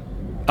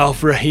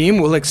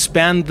 Elfrahim will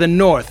expand the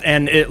north,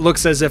 and it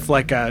looks as if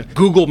like a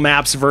Google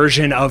Maps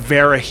version of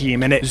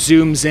Verahim, and it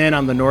zooms in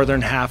on the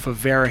northern half of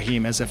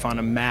Verahim as if on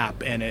a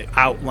map, and it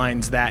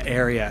outlines that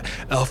area.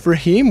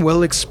 Elfrahim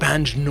will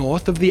expand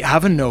north of the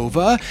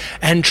Avanova,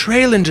 and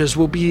Trailanders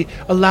will be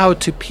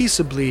allowed to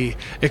peaceably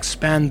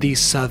expand the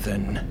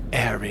southern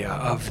area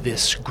of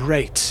this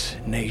great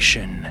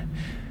nation.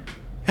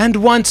 And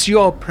once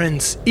your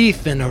Prince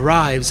Ethan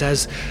arrives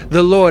as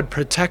the Lord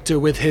Protector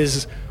with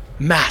his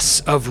mass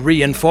of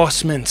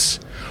reinforcements,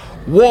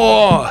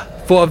 war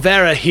for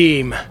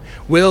Verahim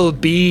will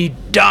be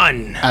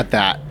done. At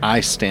that,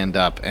 I stand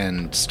up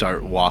and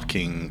start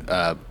walking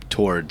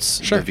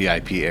towards the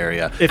VIP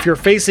area. If you're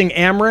facing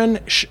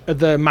Amren,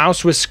 the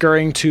mouse was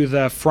scurrying to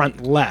the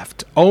front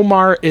left.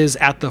 Omar is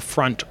at the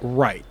front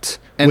right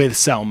with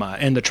Selma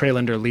and the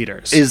Trailander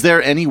leaders. Is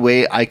there any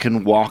way I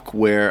can walk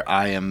where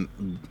I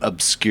am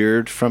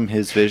obscured from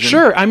his vision?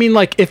 Sure. I mean,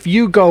 like, if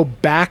you go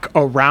back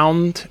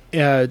around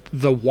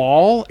the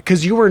wall,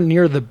 because you were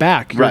near the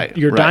back. Your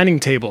Right. dining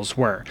tables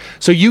were.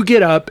 So you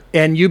get up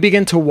and you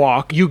begin to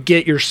walk. You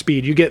get your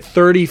speed. You get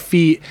 30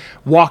 feet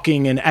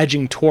walking and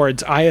edging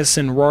towards Ias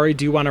and Rory.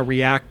 Do you want to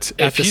react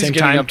at If the he's same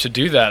getting time? up to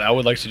do that, I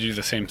would like to do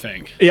the same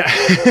thing. Yeah.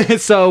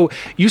 So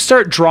you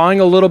start drawing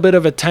a little bit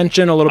of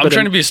attention, a little I'm bit.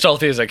 trying to be as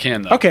stealthy as I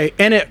can, though. Okay,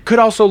 and it could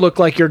also look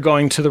like you're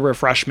going to the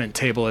refreshment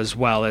table as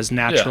well, as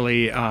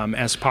naturally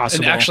as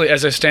possible. And actually,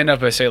 as I stand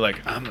up, I say, like,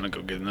 I'm going to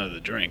go get another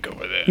drink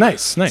over there.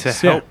 nice. To Yeah.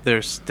 help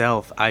their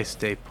stealth, I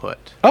stay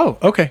put. Oh,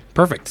 okay,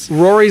 perfect.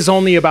 Rory's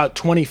only about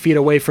 20 feet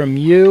away from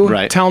you,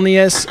 Right.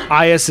 Telnius.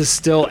 Ias is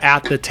still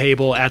at the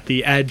table at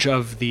the edge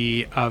of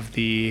the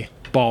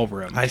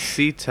ballroom. I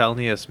see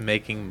Telnius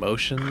making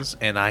motions,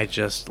 and I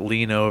just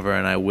lean over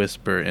and I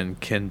whisper in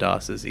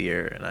Kindos's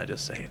ear, and I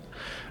just say,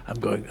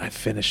 I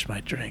finished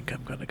my drink.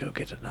 I'm going to go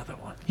get another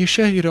one. You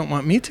sure you don't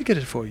want me to get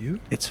it for you?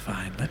 It's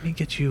fine. Let me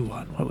get you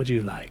one. What would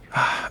you like?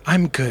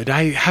 I'm good.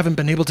 I haven't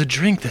been able to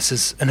drink. This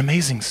is an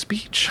amazing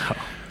speech.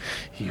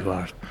 You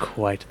are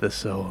quite the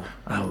soul.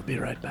 I will be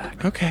right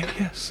back. Okay,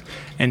 yes.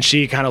 And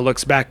she kind of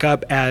looks back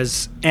up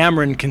as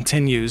Amren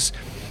continues.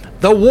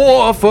 The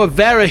war for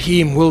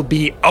Verahim will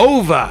be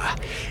over.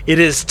 It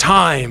is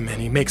time.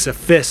 And he makes a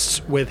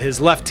fist with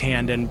his left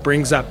hand and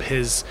brings up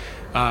his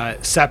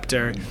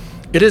scepter.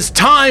 It is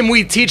time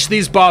we teach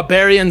these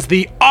barbarians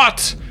the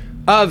art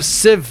of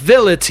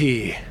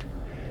civility.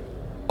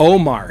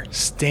 Omar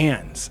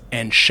stands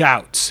and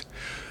shouts,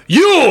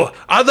 You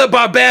are the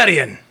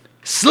barbarian,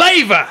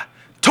 slaver,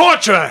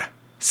 torturer,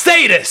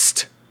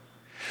 sadist.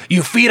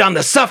 You feed on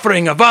the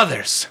suffering of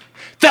others.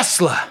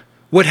 Thesla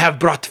would have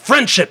brought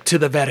friendship to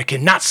the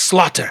Vatican, not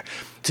slaughter,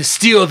 to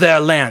steal their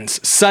lands.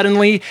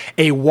 Suddenly,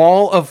 a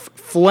wall of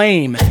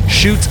flame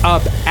shoots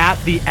up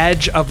at the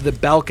edge of the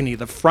balcony,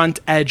 the front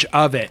edge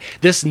of it.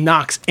 This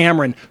knocks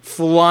Amren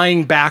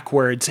flying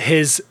backwards,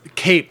 his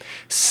cape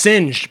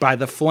singed by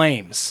the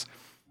flames.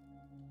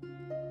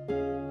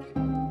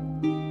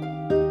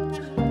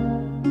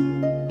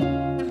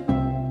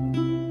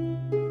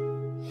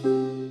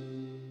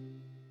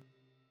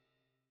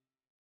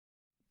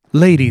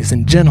 Ladies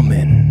and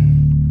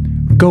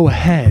gentlemen, go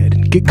ahead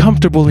and get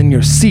comfortable in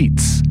your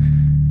seats.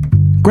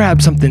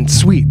 Grab something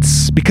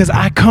sweets, because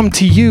I come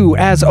to you,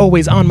 as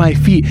always, on my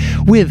feet,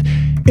 with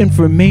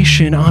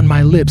information on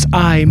my lips.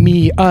 I,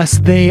 me, us,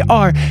 they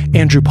are.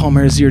 Andrew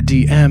Palmer is your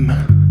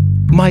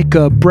DM.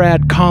 Micah,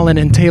 Brad, Colin,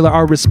 and Taylor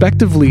are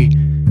respectively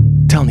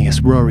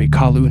Telnius, Rory,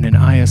 Kaloon, and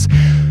Ias.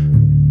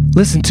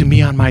 Listen to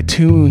me on my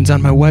tunes,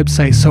 on my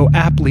website, so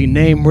aptly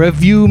named.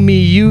 Review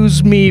me,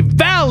 use me,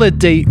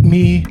 validate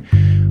me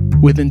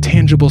with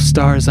intangible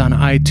stars on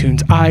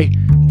iTunes.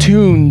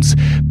 iTunes,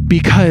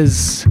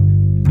 because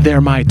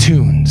they're my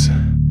tunes.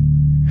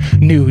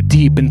 New,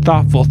 deep, and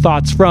thoughtful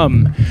thoughts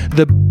from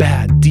the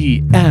Bad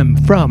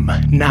DM, from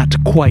Not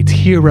Quite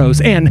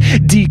Heroes, and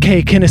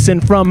DK Kinnison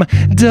from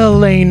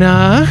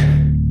Delana.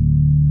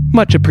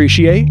 Much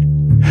appreciate.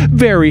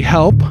 Very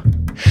help.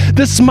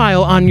 The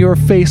smile on your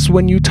face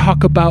when you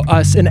talk about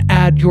us and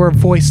add your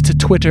voice to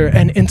Twitter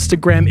and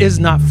Instagram is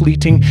not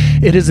fleeting.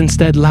 It is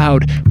instead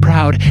loud,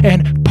 proud,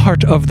 and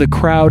part of the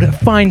crowd.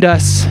 Find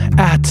us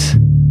at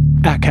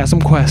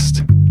Chasm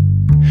Quest.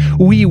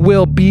 We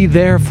will be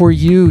there for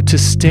you to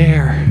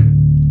stare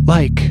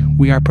like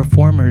we are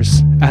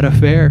performers at a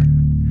fair.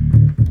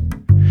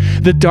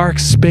 The dark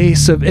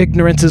space of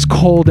ignorance is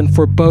cold and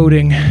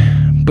foreboding,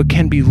 but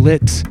can be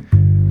lit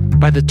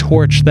by the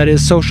torch that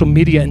is social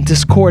media and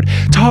Discord.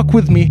 Talk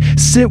with me,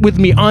 sit with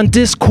me on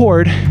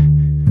Discord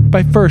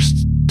by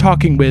first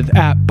talking with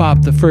at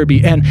Bob the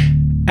Furby and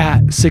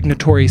at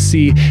Signatory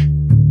C.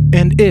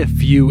 And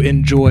if you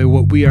enjoy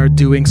what we are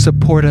doing,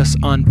 support us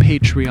on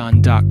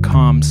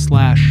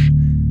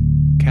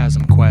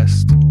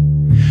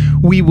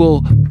patreon.com/ChasmQuest. We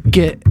will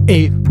get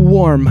a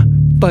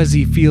warm,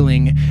 fuzzy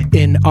feeling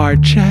in our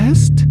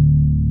chest.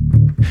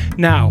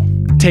 Now,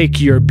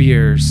 take your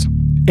beers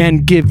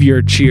and give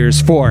your cheers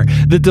for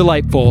the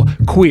delightful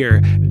queer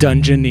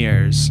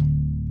Dungeoneers.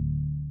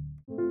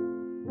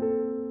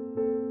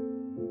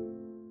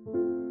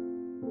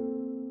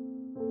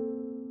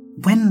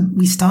 When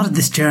we started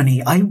this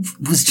journey, I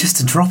was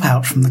just a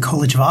dropout from the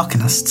College of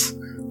Arcanists.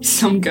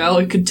 Some girl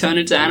who could turn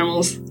into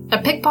animals. A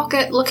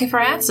pickpocket looking for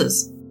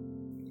answers.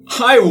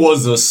 I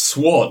was a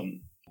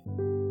swan.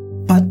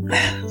 But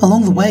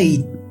along the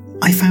way,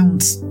 I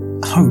found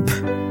hope.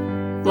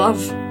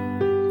 Love.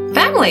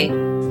 Family.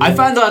 I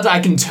found out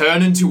I can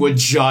turn into a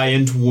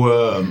giant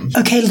worm.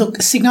 Okay, look,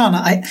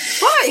 Signana,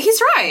 What?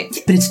 He's right.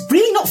 but it's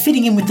really not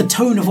fitting in with the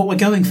tone of what we're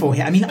going for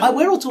here. I mean,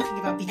 we're all talking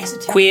about the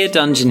esoteric... Queer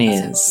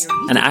Dungeoneers,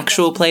 an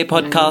actual play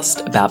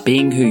podcast about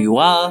being who you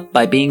are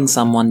by being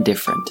someone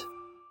different.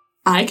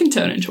 I can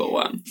turn into a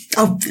worm.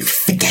 Oh,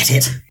 forget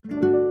it.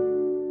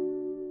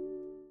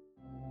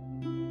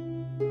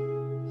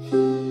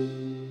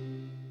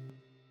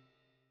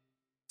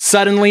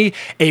 Suddenly,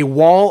 a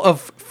wall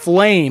of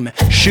flame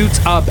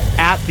shoots up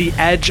at the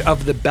edge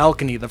of the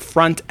balcony, the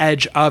front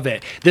edge of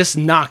it. This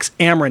knocks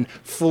Amren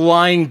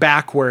flying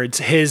backwards,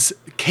 his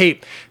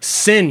cape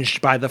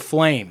singed by the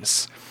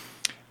flames.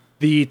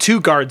 The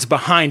 2 guards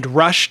behind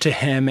rush to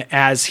him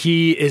as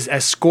he is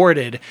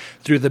escorted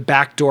through the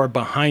back door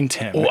behind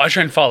him. Oh, I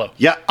try and follow.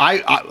 Yeah,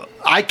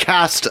 I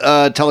cast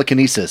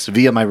telekinesis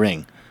via my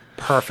ring.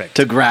 Perfect.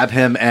 To grab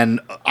him, and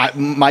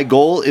my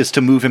goal is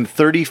to move him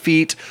 30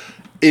 feet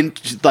in,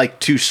 like,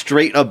 to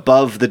straight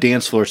above the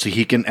dance floor, so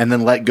he can, and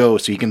then let go,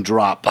 so he can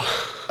drop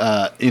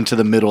into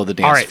the middle of the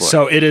dance floor. All right,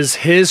 so it is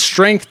his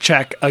strength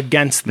check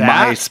against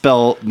that. Yes.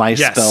 Oh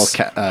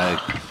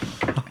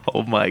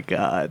my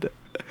god.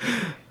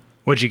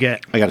 What'd you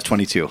get? I got a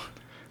 22.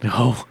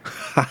 No.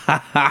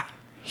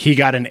 He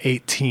got an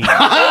 18.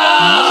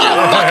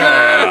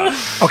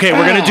 Okay,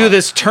 we're going to do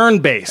this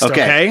turn-based,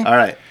 okay? All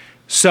right.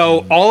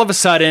 So all of a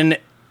sudden,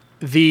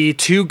 the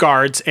 2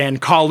 guards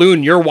and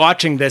Kowloon, you're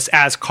watching this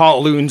as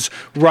Kowloon's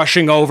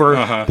rushing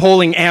over,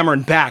 pulling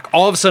Amron back.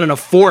 All of a sudden, a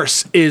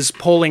force is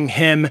pulling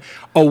him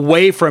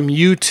away from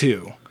you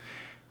 2.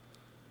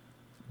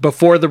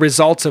 Before the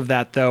results of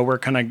that, though, we're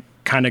going to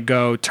kind of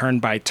go turn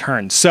by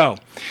turn. So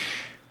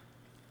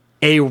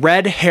a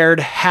red-haired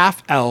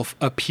half-elf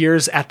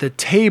appears at the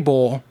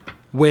table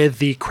with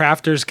the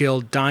Crafters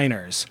Guild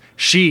diners.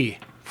 She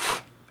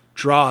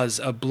draws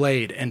a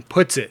blade and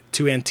puts it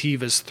to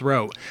Antiva's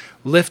throat,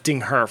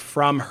 lifting her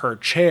from her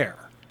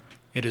chair.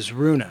 It is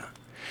Runa.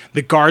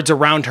 The guards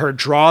around her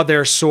draw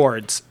their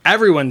swords.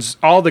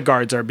 All the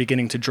guards are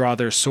beginning to draw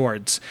their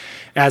swords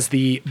as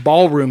the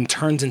ballroom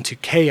turns into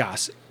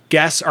chaos.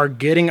 Guests are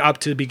getting up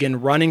to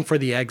begin running for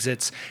the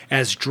exits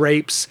as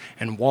drapes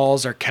and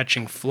walls are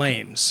catching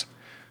flames.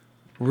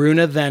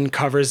 Runa then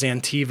covers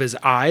Antiva's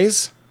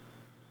eyes,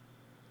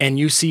 and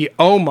you see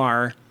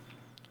Omar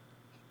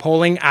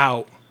pulling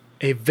out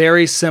a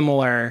very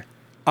similar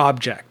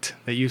object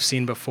that you've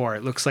seen before.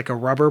 It looks like a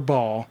rubber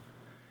ball.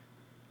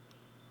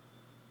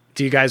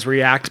 Do you guys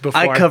react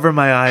before? I cover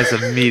my eyes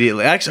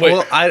immediately. Actually,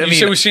 Wait, you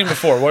said we've seen it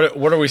before.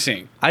 What are we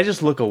seeing? I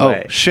just look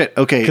away. Oh, shit.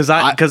 Okay.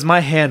 Because my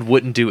hand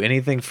wouldn't do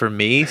anything for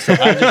me, so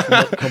I just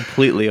look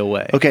completely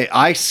away. Okay,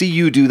 I see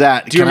you do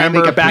that. Do you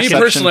remember Me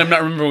personally, I'm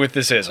not remembering what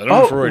this is. I don't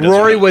know if Rory does.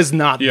 Rory was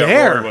not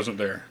there. Rory wasn't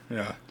there.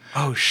 Yeah.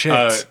 Oh,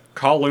 shit.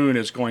 Kowloon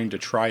is going to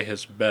try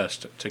his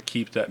best to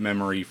keep that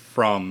memory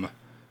from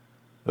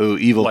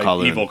evil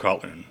Kowloon. Evil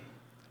Kowloon.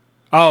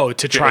 Oh,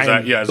 to try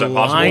and is that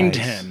blind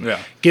possible? him.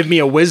 Yeah. Give me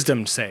a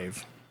wisdom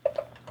save.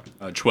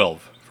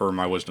 12 for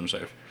my wisdom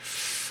save.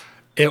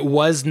 It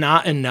was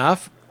not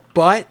enough,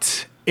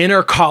 but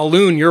Inner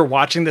Kowloon, you're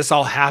watching this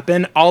all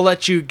happen. I'll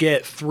let you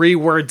get 3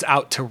 words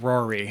out to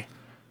Rory.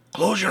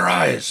 Close your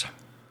eyes.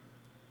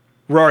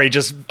 Rory,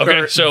 just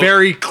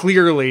very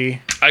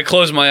clearly. I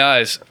close my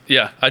eyes.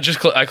 Yeah, I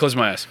close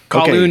my eyes.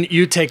 Kowloon,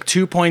 you take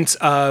 2 points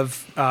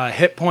of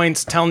hit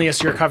points.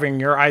 Telnius, you're covering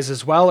your eyes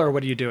as well, or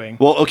what are you doing?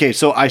 Well, okay,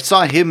 so I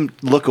saw him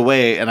look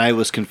away, and I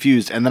was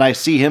confused, and then I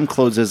see him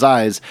close his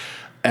eyes,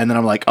 and then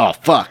I'm like, oh,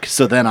 fuck.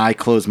 So then I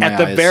close my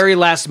eyes. At the very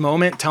last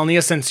moment,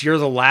 Telnius, since you're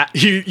the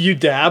you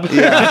dab.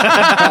 Yeah.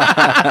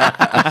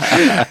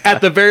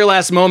 At the very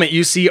last moment,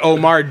 you see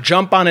Omar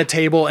jump on a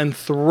table and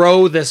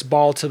throw this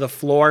ball to the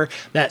floor.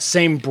 That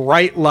same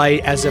bright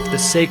light, as if the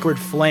sacred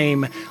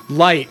flame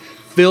light,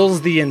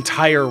 fills the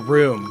entire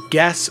room.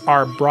 Guests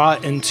are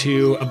brought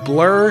into a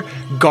blur.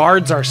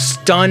 Guards are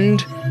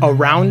stunned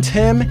around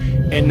him.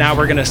 And now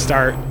we're going to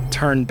start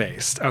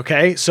turn-based,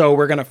 okay? So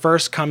we're going to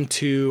first come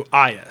to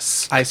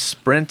Aias. I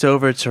sprint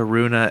over to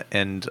Runa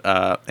and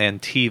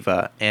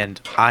Antiva,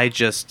 and I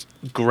just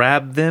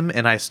grab them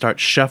and I start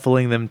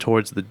shuffling them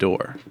towards the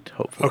door.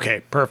 Hopefully.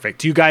 Okay,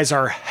 perfect. You guys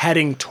are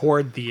heading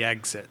toward the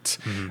exit,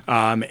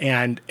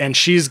 and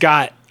she's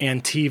got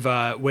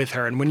Antiva with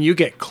her. And when you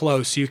get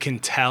close, you can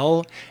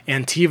tell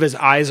Antiva's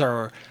eyes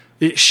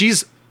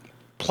she's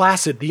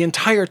placid the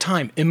entire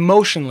time,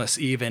 emotionless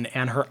even,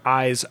 and her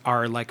eyes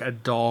are like a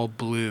dull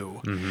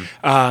blue.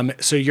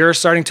 So you're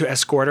starting to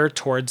escort her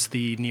towards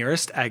the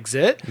nearest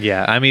exit.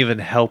 Yeah, I'm even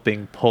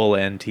helping pull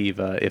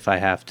Antiva if I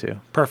have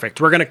to. Perfect.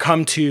 We're going to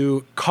come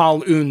to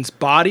Kowloon's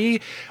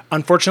body.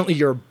 Unfortunately,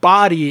 your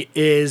body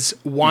is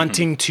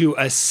wanting to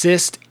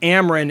assist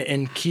Amron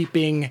in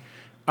keeping his...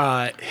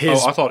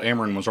 Oh, I thought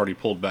Amron was already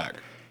pulled back.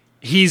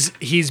 He's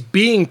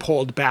being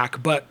pulled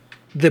back, but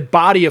the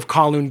body of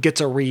Kowloon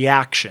gets a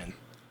reaction.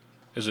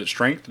 Is it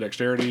strength,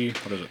 dexterity?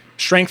 What is it?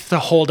 Strength to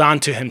hold on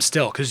to him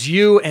still, because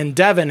you and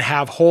Devin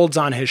have holds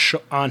on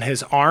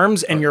his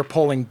arms, and you're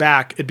pulling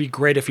back. It'd be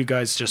great if you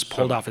guys just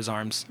pulled off his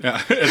arms.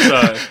 Yeah,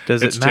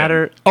 Does it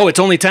matter? 10. Oh, it's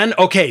only 10?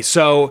 Okay,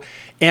 so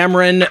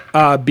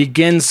Amron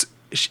begins.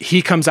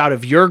 He comes out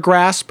of your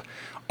grasp,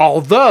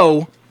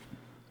 although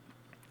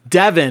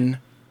Devin,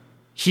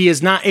 he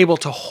is not able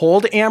to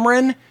hold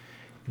Amron.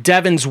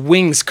 Devin's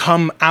wings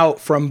come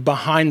out from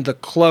behind the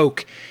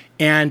cloak,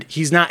 and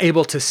he's not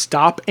able to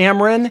stop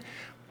Amron,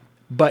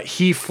 but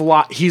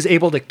he's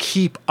able to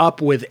keep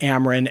up with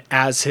Amron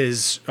as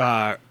his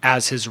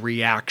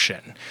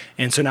reaction.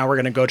 And so now we're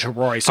going to go to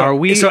Rory. So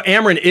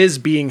Amron is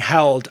being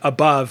held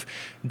above.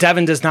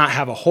 Devin does not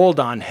have a hold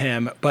on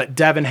him, but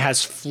Devin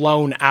has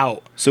flown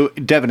out. So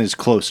Devin is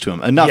close to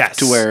him enough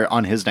to where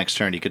on his next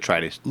turn he could try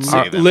to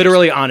save him.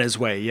 Literally on his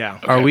way, yeah.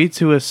 Okay. Are we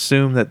to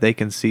assume that they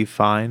can see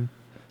fine?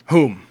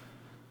 Whom?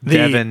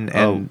 Devin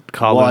and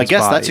Colin's well, I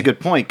guess body. that's a good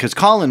point because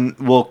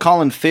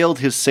Colin failed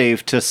his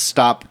save to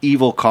stop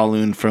Evil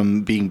Kowloon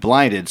from being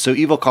blinded. So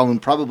Evil Kowloon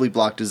probably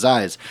blocked his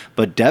eyes,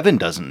 but Devin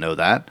doesn't know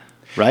that,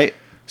 right?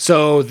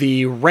 So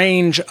the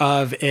range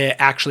of it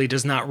actually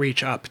does not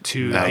reach up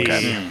to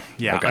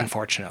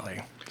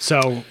unfortunately.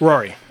 So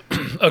Rory.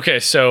 Okay,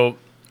 so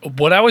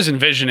what I was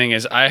envisioning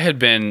is I had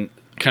been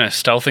kind of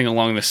stealthing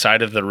along the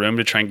side of the room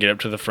to try and get up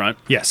to the front.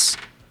 Yes.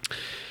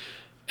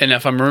 And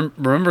if I'm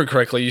remembering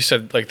correctly, you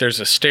said like there's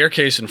a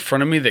staircase in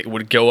front of me that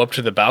would go up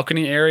to the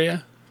balcony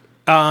area.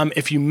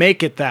 If you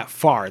make it that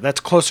far, that's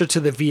closer to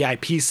the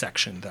VIP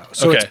section though.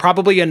 So Okay. it's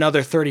probably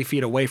another 30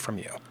 feet away from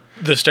you.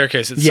 The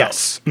staircase itself.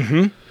 Yes.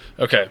 Mm-hmm.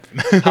 Okay.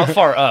 How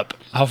far up?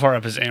 How far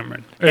up is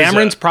Amryn? Or is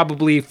Amryn's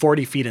probably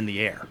 40 feet in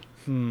the air.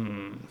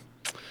 You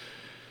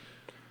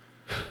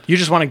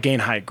just want to gain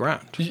high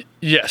ground.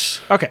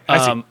 Yes. Okay.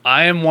 I see.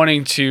 I am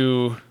wanting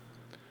to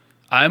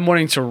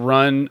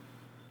run.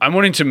 I'm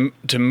wanting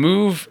to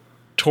move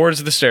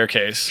towards the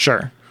staircase.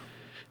 Sure.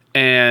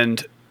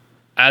 And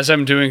as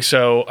I'm doing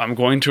so, I'm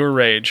going to a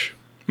rage.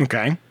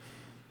 Okay.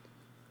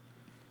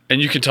 And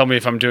you can tell me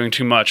if I'm doing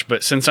too much,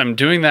 but since I'm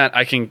doing that,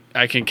 I can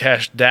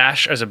cast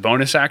dash as a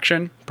bonus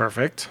action.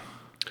 Perfect.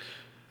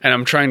 And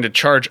I'm trying to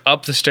charge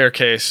up the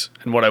staircase,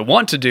 and what I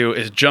want to do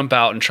is jump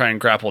out and try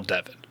and grapple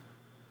Devin.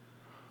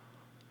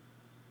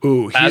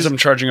 Ooh, as I'm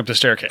charging up the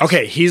staircase.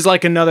 Okay, he's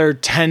like another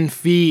 10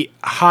 feet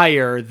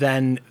higher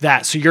than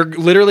that. So you're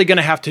literally going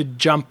to have to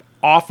jump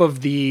off of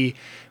the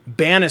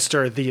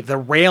banister, the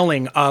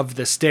railing of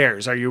the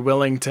stairs. Are you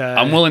willing to?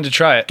 I'm willing to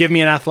try it. Give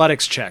me an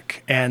athletics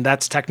check. And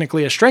that's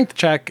technically a strength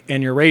check,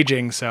 and you're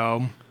raging,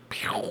 so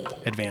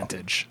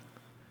advantage.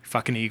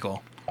 Fucking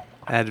eagle.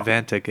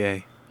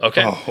 Advantage.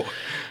 Okay. Oh,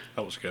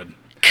 that was good.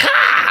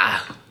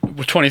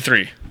 With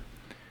 23.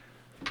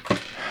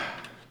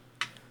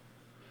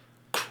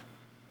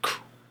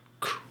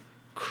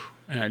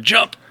 And I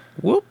jump.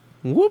 Whoop,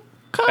 whoop.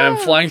 And I'm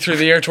flying through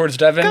the air towards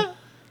Devin.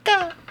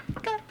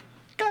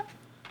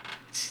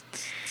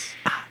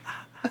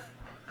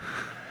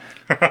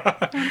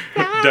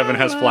 Devin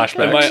has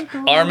flashbacks.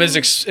 And my arm is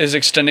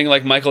extending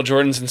like Michael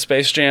Jordan's in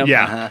Space Jam.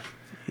 Yeah.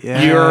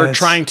 Yes. You're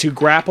trying to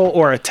grapple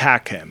or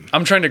attack him.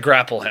 I'm trying to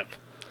grapple him.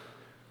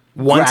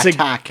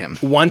 Attack him.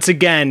 Once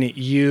again,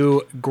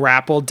 you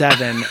grapple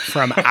Devin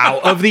from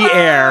out of the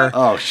air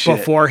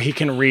before he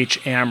can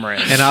reach Amryn.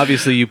 And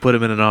obviously you put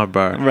him in an arm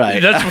bar.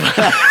 Right. That's what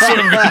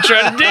I'm going to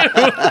try to do.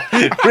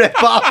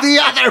 Rip off the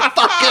other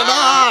fucking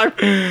arm.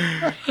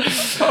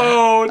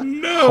 Oh,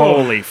 no.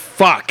 Holy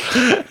fuck.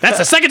 That's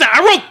the second time.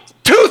 I rolled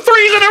 2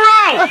 3s in a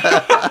row.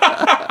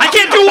 I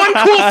can't do one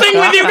cool thing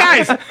with you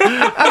guys.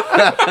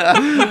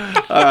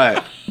 All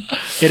right.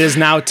 It is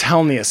now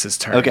Telnius's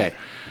turn. Okay.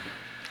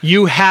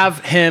 You have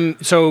him,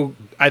 so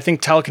I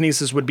think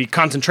telekinesis would be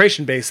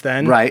concentration based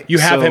then. Right. You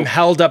have so him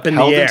held up in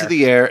the air. Held into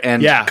the air,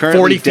 and currently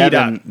 40 feet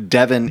up.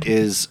 Devin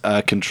is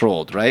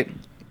controlled, right?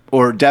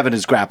 Or Devin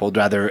is grappled,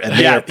 rather, and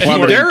they are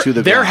plummeting to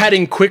the ground. They're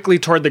heading quickly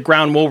toward the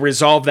ground. We'll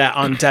resolve that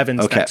on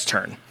Devin's next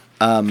turn.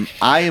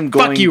 I am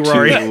going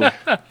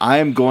I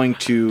am going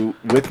to,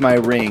 with my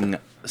ring,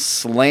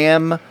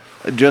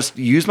 just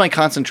use my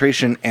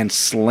concentration and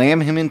slam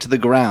him into the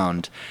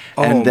ground,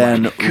 and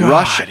then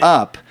rush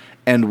up,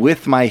 and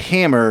with my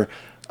hammer,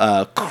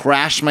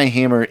 crash my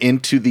hammer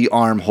into the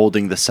arm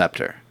holding the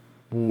scepter.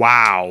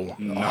 Wow.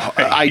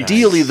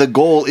 Ideally, the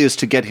goal is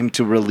to get him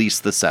to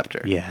release the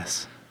scepter.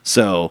 Yes.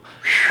 So,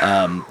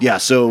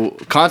 so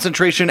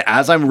concentration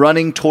as I'm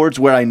running towards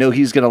where I know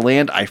he's going to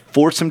land, I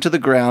force him to the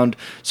ground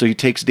so he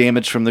takes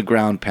damage from the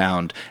ground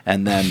pound,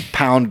 and then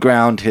pound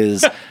ground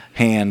his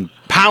hand.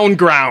 Pound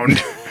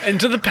ground.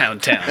 Into the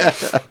pound town.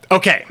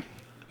 Okay.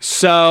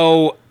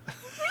 So,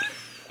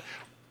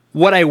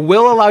 what I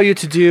will allow you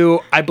to do,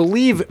 I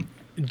believe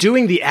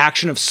doing the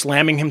action of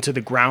slamming him to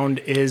the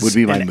ground would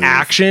be an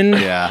action.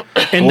 Yeah.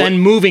 And then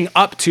moving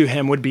up to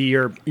him would be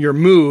your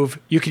move.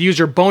 You could use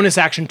your bonus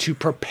action to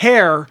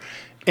prepare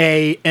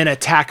an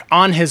attack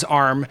on his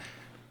arm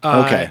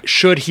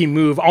should he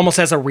move, almost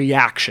as a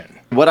reaction.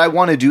 What I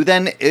want to do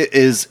then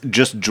is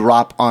just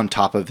drop on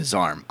top of his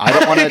arm. I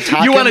don't want to attack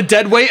him. You want a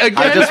dead weight again?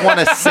 I just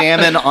want a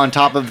salmon on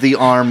top of the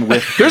arm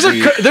with there's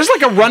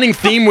like a running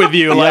theme with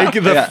you.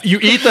 You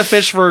eat the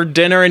fish for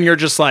dinner and you're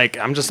just like,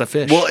 I'm just a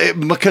fish. Well,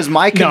 because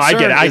my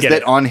concern is that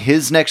it. on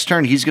his next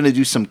turn, he's going to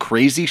do some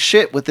crazy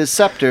shit with his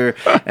scepter.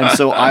 And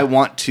so I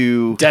want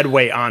to... Dead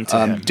weight onto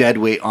him. Dead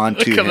weight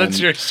onto him. That's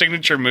your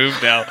signature move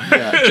now.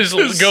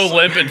 Just go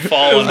limp and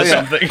fall into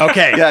something.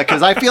 Okay. Yeah,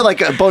 because I feel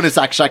like a bonus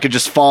action, I could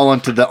just fall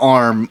onto the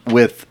arm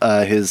with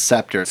his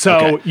scepter.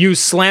 So you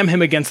slam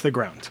him against the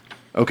ground.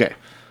 Okay.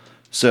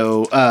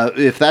 So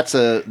if that's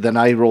then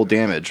I roll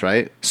damage,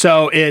 right?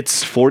 So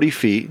it's 40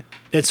 feet.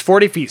 It's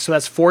 40 feet, so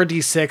that's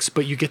 4d6,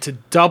 but you get to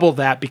double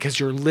that because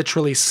you're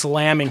literally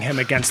slamming him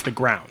against the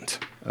ground.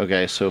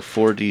 Okay, so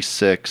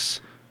 4d6.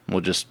 We'll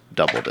just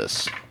double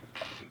this.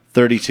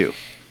 32.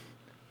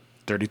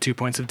 32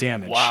 points of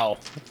damage. Wow.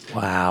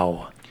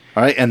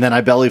 All right, and then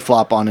I belly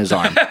flop on his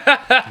arm.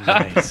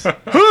 Nice.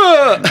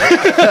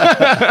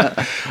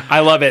 I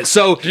love it.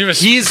 So Do you have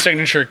a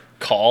signature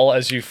call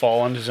as you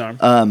fall on his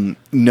arm?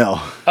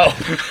 No.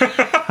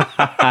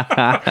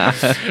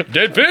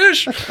 Dead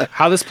fish.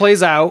 how this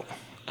plays out,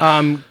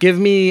 give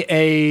me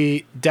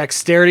a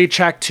dexterity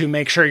check to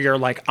make sure you're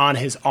like on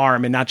his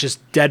arm and not just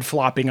dead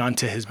flopping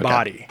onto his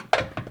body.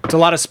 It's a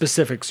lot of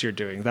specifics you're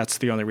doing. That's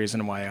the only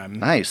reason why I'm...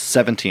 Nice.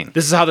 17.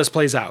 This is how this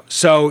plays out.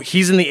 So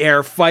he's in the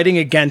air fighting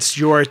against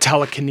your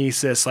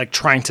telekinesis, like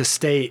trying to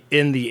stay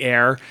in the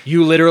air.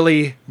 You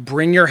literally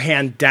bring your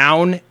hand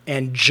down,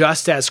 and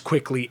just as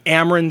quickly,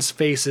 Amren's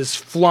face is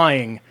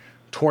flying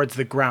towards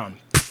the ground.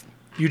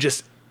 You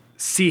just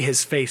see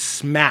his face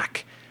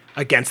smack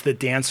against the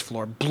dance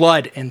floor.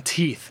 Blood and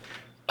teeth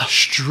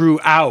strew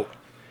out.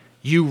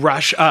 You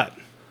rush up.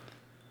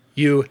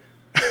 You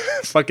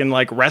fucking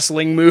like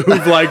wrestling move,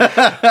 like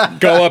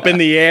go up in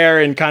the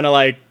air and kind of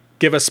like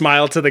give a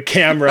smile to the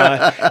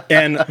camera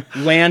and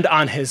land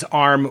on his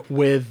arm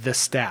with the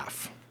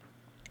staff.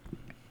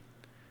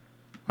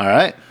 All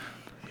right.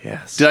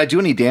 Yes. Did I do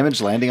any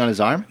damage landing on his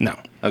arm? No.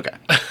 Okay.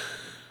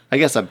 I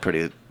guess I'm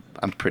pretty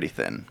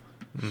thin.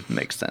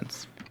 Makes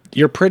sense.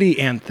 You're pretty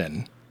and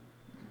thin.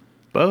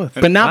 Both.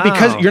 But not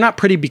because Wow. you're not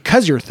pretty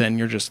because you're thin,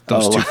 you're just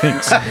those two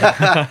things.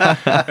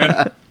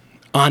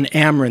 On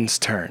Amren's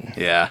turn,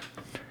 Yeah.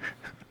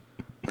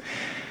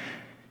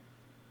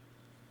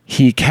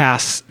 he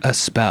casts a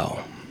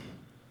spell.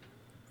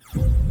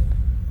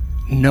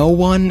 No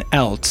one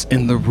else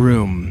in the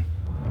room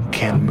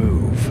can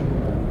move.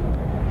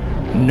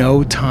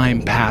 No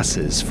time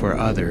passes for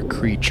other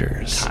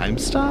creatures. Time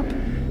stop?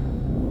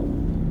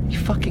 You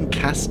fucking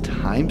cast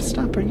time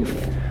stop? Are you...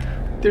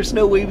 There's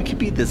no way we can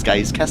beat this guy.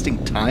 He's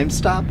casting time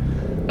stop?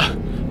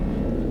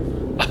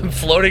 I'm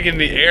floating in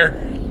the air,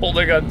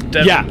 holding a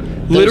dead. Yeah,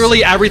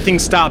 literally everything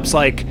stops.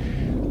 Like,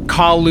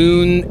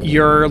 Kowloon,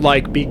 you're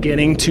like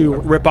beginning to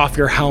rip off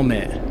your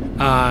helmet.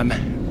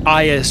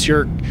 Ias,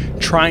 you're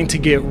trying to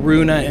get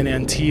Runa and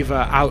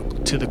Antiva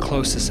out to the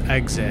closest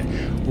exit.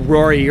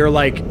 Rory, you're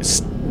like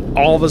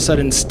all of a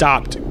sudden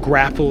stopped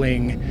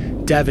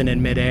grappling Devin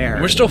in midair.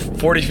 We're still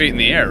 40 feet in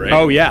the air, right?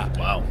 Oh yeah.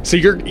 Wow. So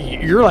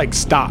you're like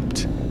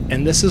stopped,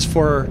 and this is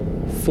for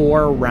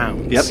 4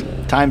 rounds.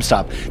 Yep. Time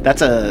stop.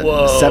 That's a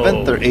Whoa.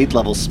 7th or 8th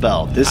level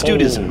spell. This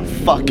dude is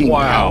fucking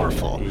Wow.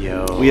 powerful.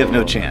 Yo. We have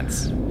no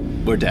chance.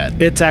 We're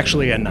dead. It's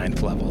actually a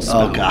 9th level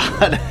spell. Oh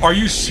god. Are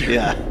you serious?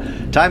 Yeah.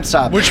 Time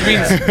stop. Which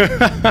means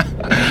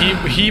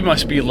he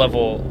must be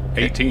level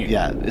 18.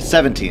 Yeah, it's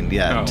 17,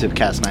 yeah, Oh. to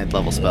cast 9th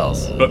level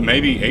spells. But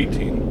maybe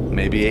 18.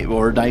 Maybe 8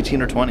 or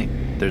 19 or 20.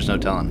 There's no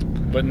telling.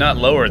 but not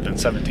lower than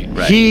 17.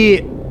 Right.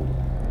 He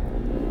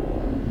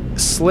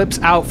slips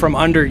out from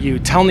under you.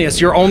 Telnius,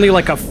 you're only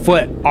like a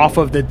foot off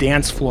of the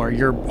dance floor.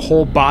 Your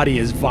whole body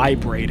is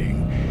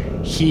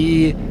vibrating.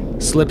 He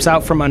slips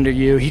out from under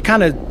you. He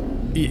kind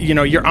of, you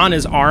know, you're on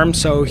his arm,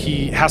 so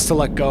he has to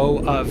let go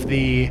of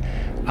the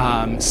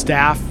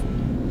staff,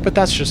 but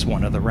that's just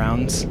one of the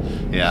rounds.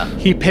 Yeah.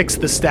 He picks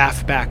the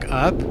staff back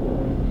up.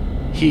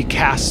 He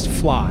casts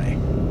fly.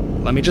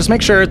 Let me just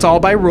make sure it's all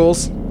by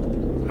rules.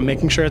 I'm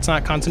making sure it's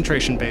not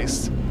concentration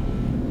based.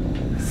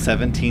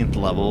 17th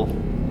level.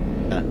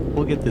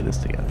 We'll get through this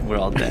together. We're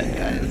all dead,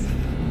 guys.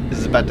 This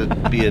is about to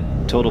be a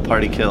total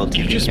party kill.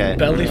 You just TPK.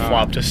 belly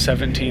flop to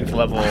 17th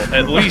level,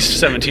 at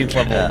least 17th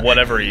level,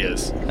 whatever he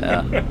is.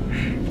 Yeah.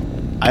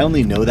 I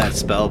only know that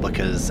spell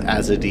because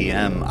as a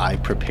DM, I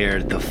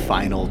prepared the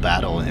final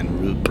battle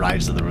in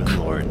Rise of the Rune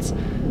Lords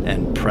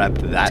and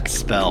prepped that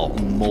spell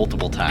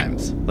multiple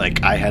times.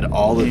 Like, I had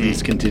all of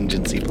these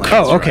contingency plans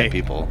Oh, for okay.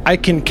 people. I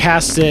can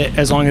cast it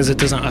as long as it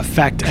doesn't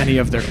affect any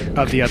of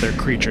the other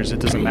creatures. It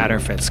doesn't matter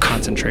if it's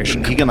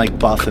concentration. He can, like,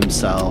 buff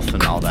himself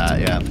and all that,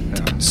 yeah.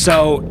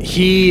 So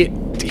he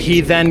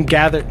then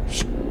gathered.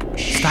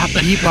 Stop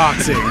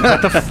beatboxing!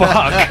 What the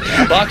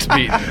fuck? Box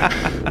beat.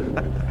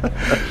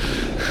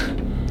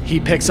 He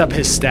picks up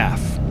his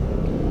staff.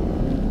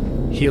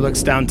 He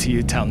looks down to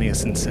you,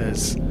 Telnius, and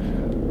says,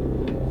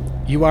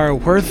 "You are a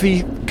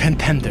worthy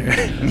contender."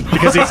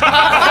 Because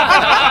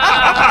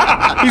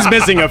he's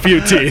missing a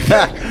few teeth.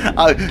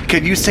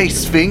 Can you say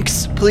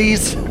Sphinx,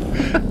 please?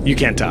 You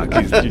can't talk.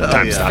 Time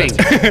yeah.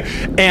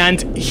 stopped.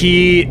 And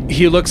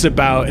he looks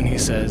about and he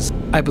says,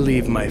 "I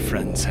believe my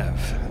friends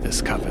have this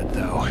covered,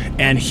 though."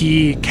 And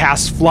he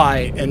casts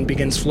fly and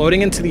begins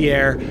floating into the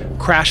air,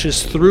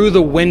 crashes through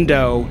the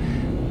window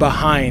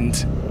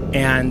behind,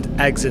 and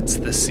exits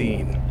the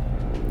scene.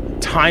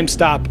 Time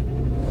stop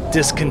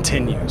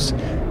discontinues.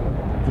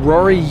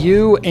 Rory,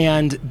 you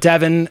and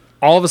Devin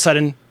all of a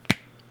sudden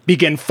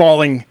begin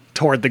falling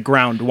toward the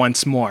ground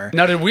once more.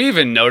 Now, did we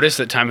even notice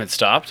that time had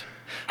stopped?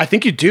 I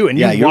think you do, and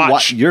Yeah, you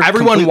watch. you're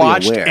Everyone completely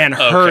watched aware. and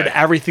heard Okay.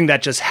 everything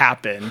that just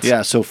happened.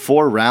 Yeah, so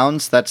 4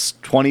 rounds, that's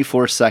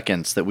 24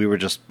 seconds that we were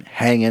just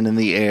hanging in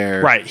the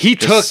air. Right. He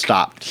just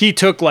stopped. He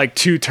took like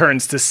 2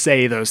 turns to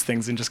say those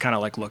things and just kind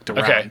of like looked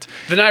around. Okay.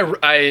 Then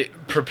I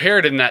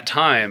prepared in that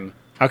time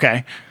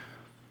Okay.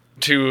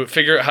 to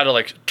figure out how to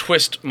like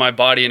twist my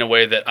body in a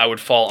way that I would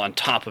fall on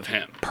top of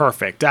him.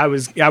 Perfect. I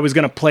was going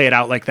to play it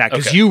out like that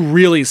because you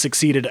really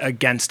succeeded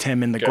against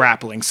him in the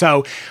grappling.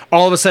 So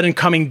all of a sudden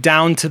coming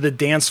down to the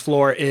dance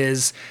floor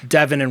is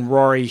Devin and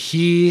Rory.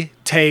 He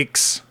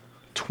takes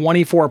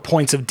 24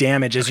 points of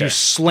damage as you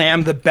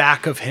slam the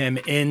back of him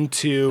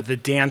into the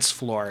dance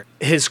floor.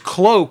 His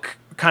cloak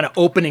kind of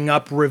opening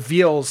up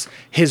reveals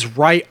his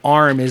right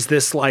arm is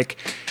this like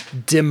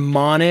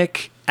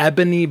demonic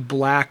ebony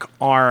black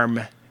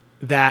arm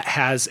that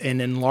has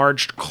an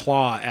enlarged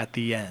claw at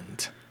the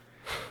end.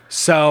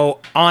 So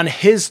on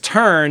his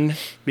turn,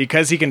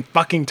 because he can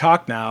fucking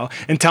talk now,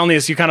 and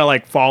Telnius, you kind of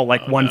like fall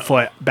like 1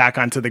 foot back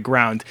onto the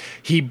ground.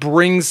 He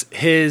brings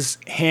his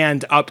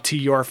hand up to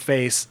your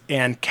face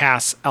and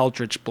casts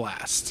Eldritch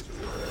Blast.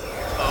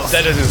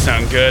 That doesn't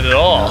sound good at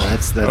all.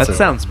 That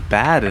sounds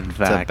bad, in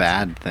fact. It's a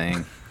bad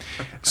thing.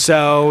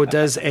 So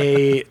does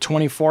a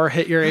 24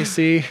 hit your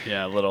AC?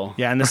 Yeah, a little.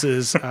 Yeah, and this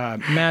is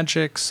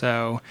magic,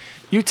 so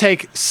you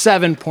take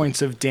 7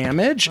 points of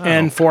damage. Oh.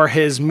 And for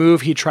his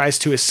move, he tries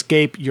to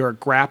escape your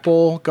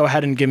grapple. Go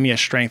ahead and give me a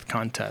strength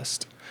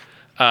contest.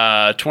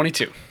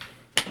 22.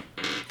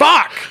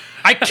 Fuck!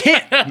 I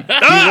can't.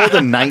 You rolled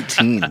a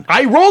 19.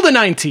 I rolled a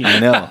 19. I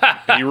know.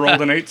 You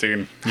rolled an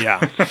 18.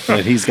 Yeah.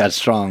 But he's got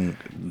strong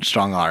arms.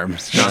 Strong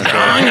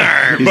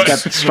arms. He's got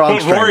strong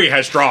But Rory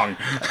has strong.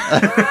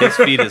 His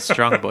feet is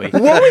strong, boy.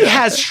 Rory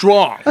has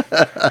strong.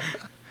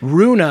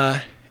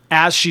 Runa,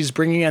 as she's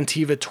bringing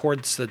Antiva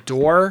towards the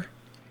door,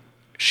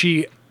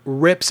 she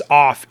rips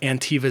off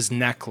Antiva's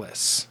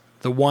necklace,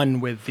 the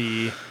one with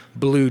the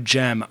blue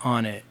gem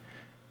on it.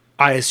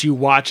 As you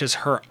watch as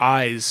her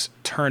eyes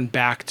turn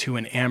back to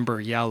an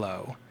amber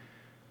yellow.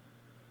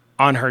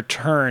 On her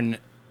turn,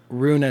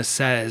 Runa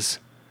says,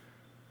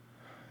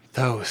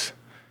 Those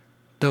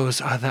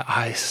are the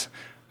eyes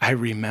I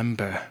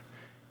remember.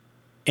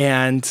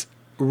 And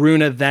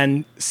Runa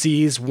then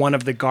sees one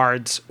of the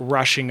guards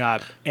rushing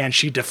up, and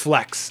she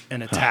deflects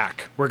an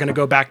attack. We're going to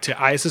go back to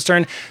Ias's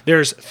turn.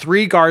 There's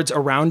 3 guards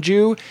around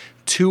you.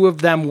 2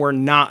 of them were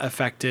not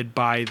affected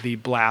by the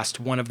blast.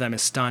 1 of them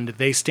is stunned.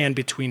 They stand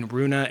between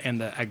Runa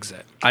and the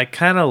exit. I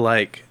kind of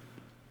like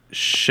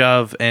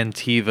shove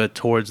Antiva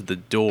towards the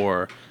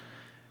door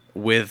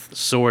with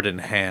sword in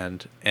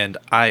hand, and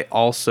I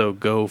also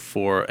go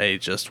for a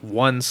just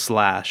 1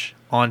 slash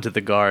onto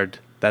the guard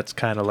that's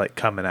kind of like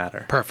coming at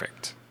her.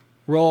 Perfect.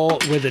 Roll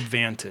with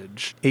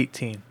advantage.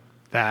 18.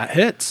 That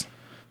hits.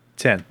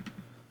 10.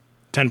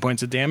 10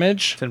 points of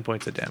damage. 10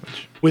 points of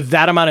damage. With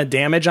that amount of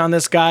damage on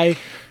this guy,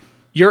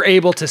 you're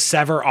able to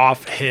sever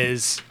off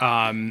his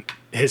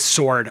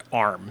sword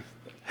arm.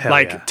 Hell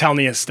like yeah.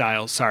 Telnius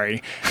style,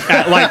 sorry.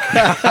 At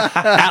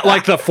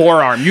like the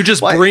forearm. You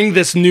just bring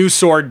this new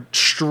sword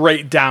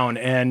straight down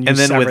and then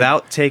sever.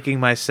 without taking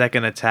my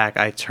second attack,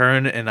 I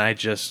turn and I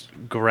just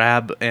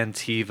grab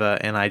Antiva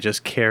and I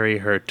just carry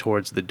her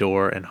towards the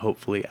door and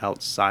hopefully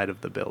outside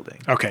of the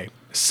building. Okay.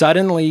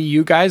 Suddenly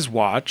you guys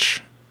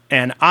watch,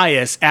 and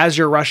Ias, as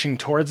you're rushing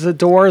towards the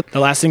door, the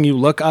last thing you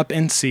look up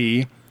and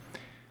see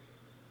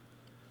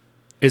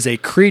is a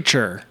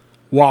creature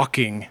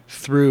walking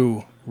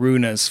through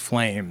Runa's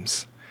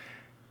flames.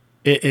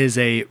 It is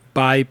a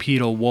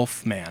bipedal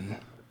wolfman,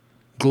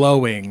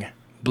 glowing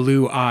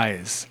blue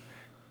eyes,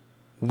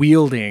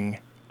 wielding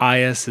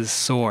Ias's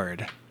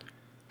sword,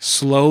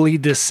 slowly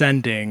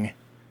descending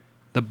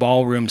the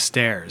ballroom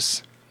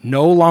stairs,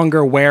 no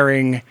longer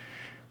wearing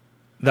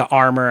the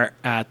armor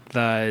at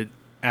the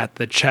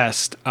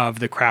chest of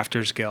the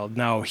Crafters Guild.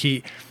 No,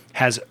 he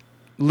has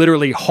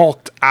literally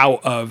hulked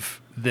out of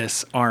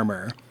this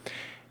armor.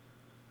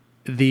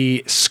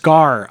 The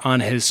scar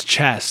on his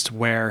chest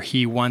where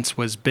he once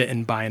was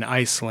bitten by an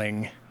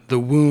iceling, the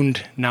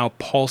wound now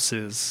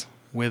pulses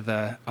with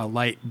a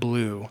light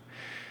blue,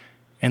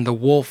 and the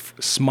wolf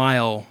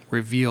smile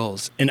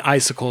reveals an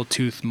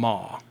icicle-toothed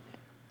maw.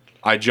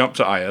 I jump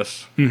to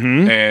Ias,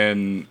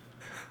 and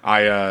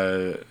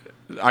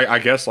I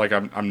guess like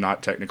I'm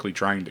not technically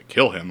trying to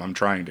kill him. I'm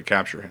trying to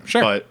capture him.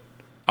 Sure. But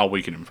I'll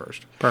weaken him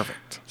first.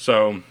 Perfect.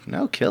 So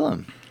No, kill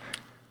him.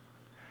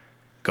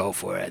 Go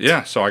for it.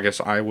 yeah, so I guess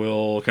I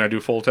will. Can I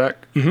do full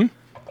attack? 18.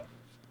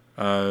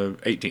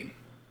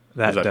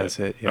 That Does does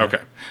hit, yeah. Okay,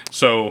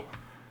 so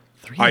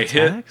 3 I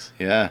attacks?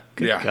 Yeah.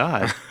 yeah.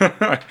 God.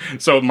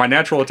 So my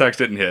natural attacks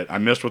didn't hit. I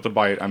missed with the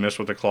bite. I missed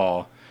with the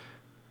claw.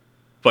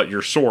 But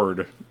your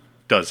sword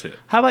does hit.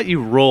 How about you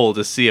roll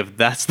to see if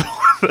that's the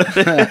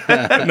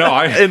one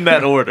No, in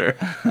that order?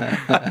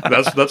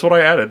 that's what I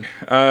added.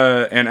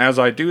 And as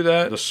I do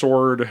that, the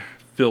sword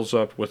fills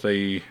up with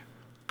a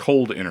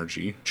cold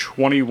energy,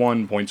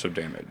 21 points of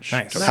damage.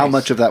 Nice. How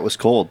much of that was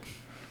cold?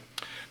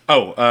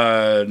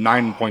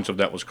 9 points of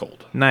that was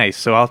cold. Nice.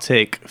 So I'll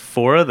take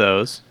 4 of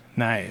those.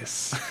 Nice.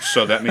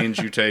 So that means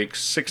you take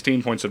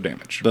 16 points of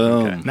damage.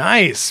 Boom.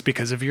 Nice,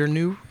 because of your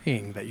new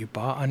ring that you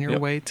bought on your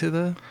way to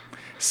the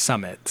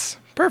summit.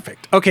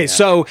 Perfect. Okay,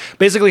 so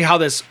basically how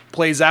this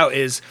plays out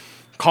is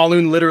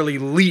Kowloon literally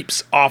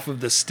leaps off of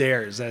the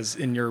stairs as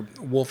in your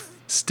wolf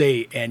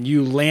state, and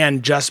you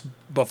land just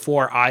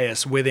before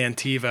Ias with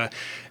Antiva.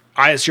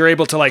 Ias, you're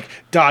able to like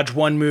dodge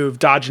one move,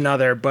 dodge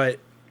another, but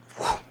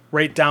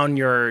right down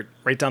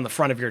the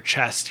front of your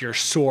chest, your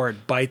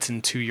sword bites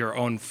into your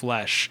own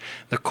flesh.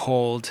 The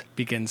cold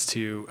begins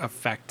to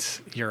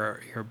affect your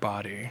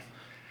body.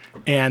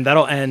 And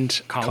that'll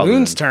end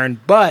Kowloon's turn.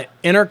 But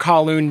Inner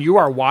Kowloon, you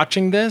are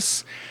watching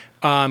this.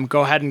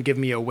 Go ahead and give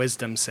me a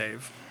wisdom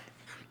save.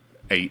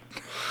 8.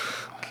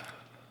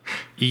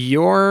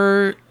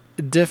 You're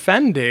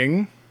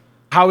defending.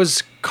 How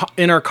is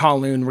Inner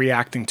Kowloon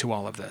reacting to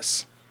all of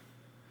this?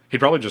 He'd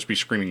probably just be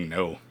screaming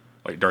no,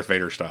 like Darth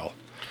Vader style.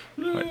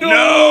 Like,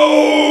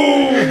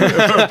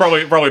 no!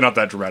 probably not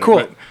that dramatic, Cool.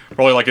 but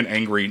probably like an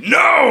angry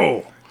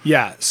no!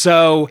 Yeah,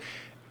 so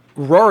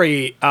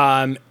Rory,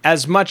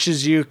 as much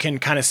as you can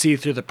kind of see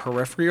through the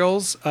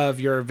peripherals of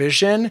your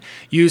vision,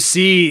 you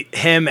see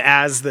him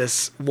as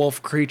this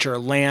wolf creature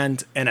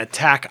land and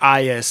attack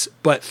Ias,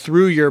 but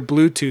through your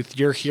Bluetooth,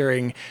 you're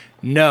hearing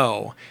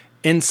no.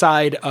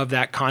 Inside of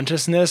that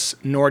consciousness,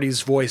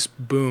 Nordy's voice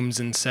booms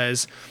and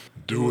says,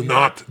 Do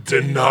not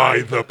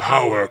deny the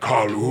power,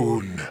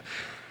 Kowloon.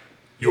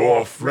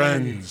 Your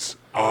friends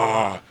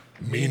are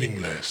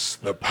meaningless.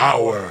 The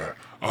power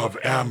of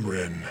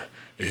Amren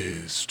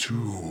is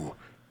too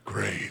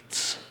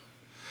great.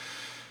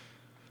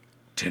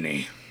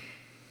 Tinny,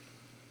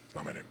 That's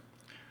not my name.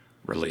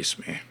 release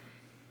me.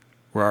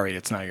 Rory,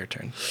 it's now your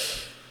turn.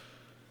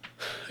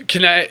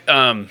 Can I,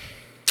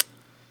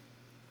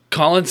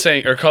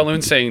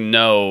 Kowloon saying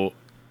no,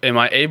 am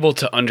I able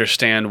to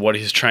understand what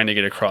he's trying to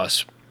get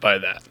across by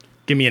that?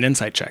 Give me an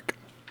insight check.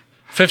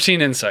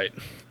 15 insight.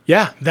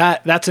 Yeah,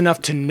 that's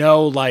enough to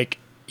know, like,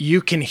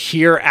 you can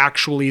hear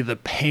actually the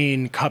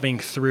pain coming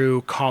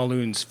through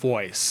Kowloon's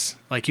voice.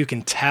 Like, you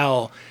can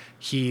tell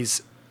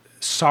he's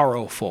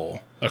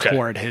sorrowful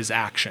toward his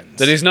actions.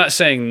 That he's not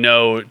saying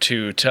no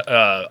to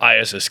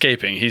Ias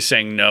escaping. He's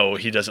saying no,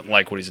 he doesn't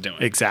like what he's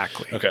doing.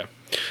 Exactly. Okay.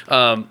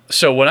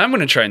 So what I'm going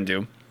to try and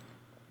do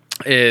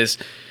is,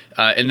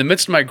 in the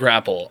midst of my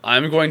grapple,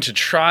 I'm going to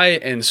try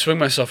and swing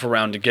myself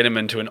around to get him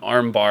into an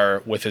arm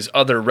bar with his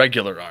other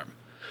regular arm.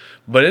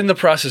 But in the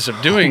process of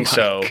doing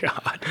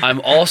I'm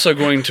also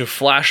going to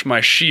flash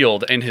my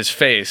shield in his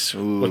face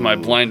with my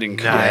blinding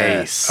color.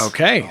 Nice.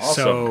 Okay,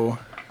 so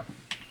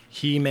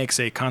he makes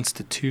a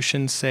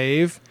Constitution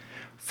save.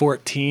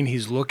 14.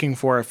 He's looking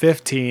for a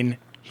 15.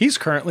 He's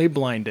currently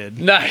blinded.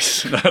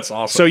 Nice. That's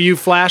awesome. So you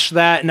flash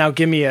that. Now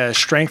give me a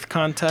strength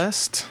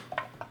contest.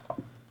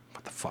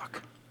 What the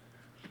fuck?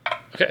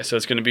 Okay, so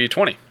it's going to be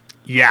 20.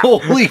 Yeah.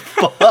 Holy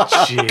fuck.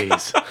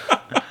 Jeez.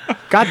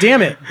 God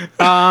damn it.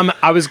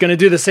 I was going to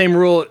do the same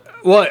rule.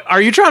 What? Are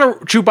you trying to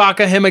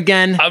Chewbacca him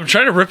again? I'm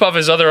trying to rip off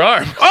his other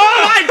arm.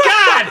 Oh my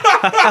God!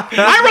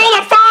 I rolled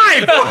a 5!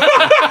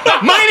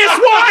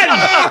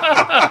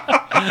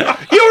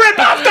 -1! You ripped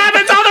off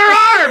Devin's other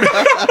arm!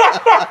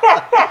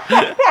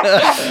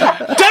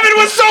 Devin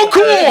was so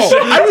cool!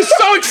 I was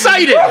so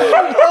excited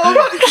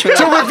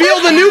to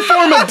reveal the new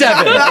form of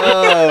Devin.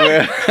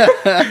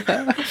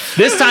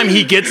 This time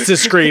he gets to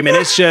scream and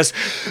it's just...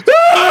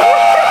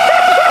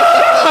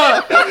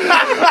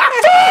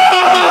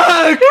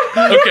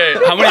 Okay,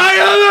 how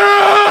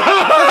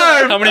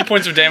many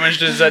points of damage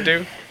does that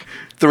do?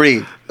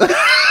 3.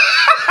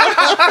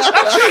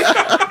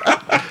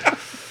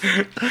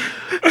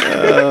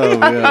 Oh,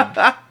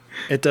 man.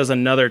 It does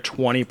another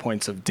 20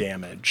 points of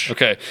damage.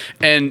 Okay,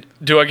 and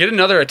do I get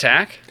another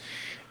attack?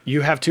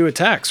 You have 2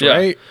 attacks, Yeah.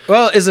 right?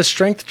 Well, is a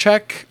strength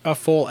check a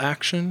full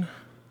action?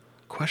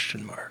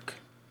 Question mark.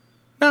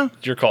 No.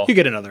 Your call. You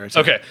get another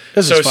attack. Okay,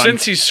 This so is fun.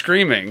 since he's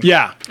screaming,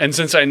 Yeah. and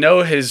since I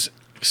know his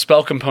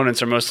spell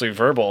components are mostly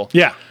verbal,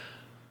 Yeah.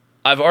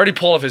 I've already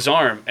pulled off his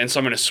arm, and so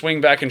I'm going to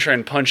swing back and try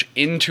and punch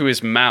into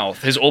his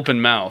mouth, his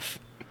open mouth.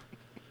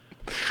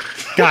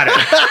 Got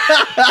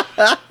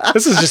it.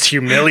 This is just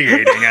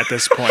humiliating at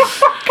this point.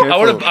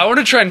 I want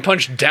to try and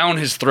punch down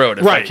his throat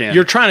if I Right. can.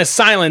 You're trying to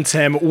silence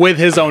him with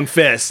his own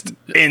fist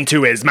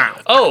into his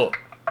mouth. Oh,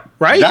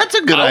 right? That's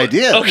a good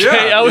idea.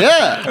 okay. I was All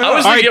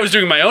thinking right. I was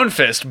doing my own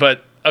fist,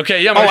 but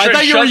okay, yeah. I'm Oh, gonna I try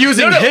thought and you were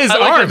using his I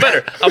like arm. it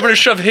better. I'm going to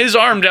shove his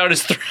arm down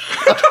his throat.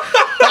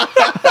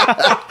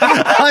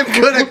 I'm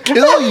gonna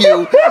kill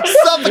you,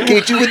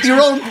 suffocate you with your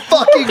own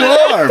fucking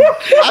arm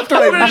after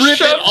I gonna rip it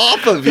shove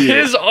off of you.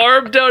 His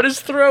arm down his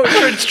throat,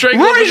 try and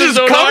strangle him Rory's with his just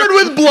own covered arm.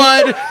 with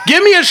blood.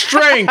 Give me a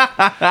strength.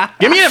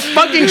 Give me a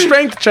fucking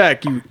strength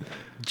check, you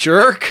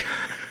jerk.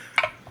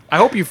 I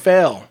hope you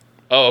fail.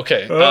 Oh,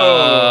 okay.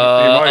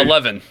 might.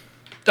 11.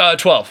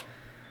 12.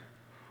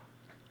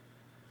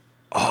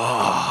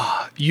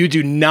 You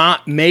do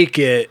not make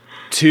it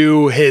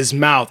to his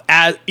mouth.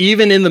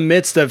 Even in the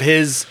midst of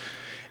his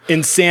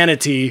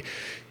insanity,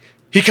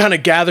 he kind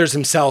of gathers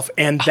himself,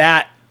 and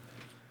that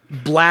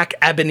black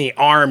ebony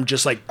arm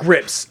just like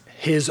grips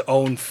his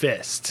own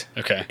fist.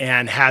 Okay.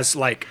 And has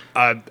like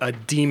a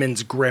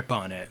demon's grip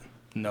on it.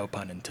 No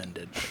pun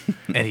intended.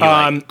 And he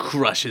like,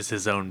 crushes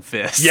his own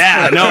fist.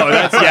 Yeah, no,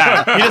 that's,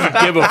 yeah. He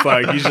doesn't give a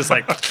fuck. He's just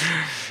like,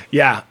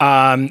 yeah.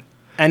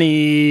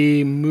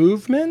 Any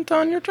movement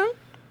on your turn?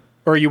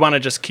 Or you want to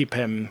just keep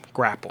him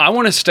grappled? I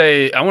want to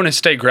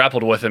stay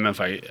grappled with him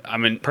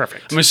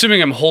Perfect. I'm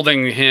assuming I'm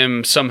holding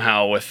him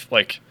somehow with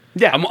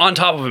Yeah. I'm on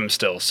top of him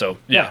still, so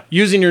yeah.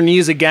 Using your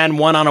knees again,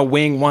 one on a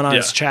wing, one on Yeah,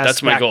 his chest,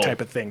 that's my back goal. type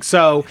of thing.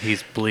 So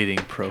He's bleeding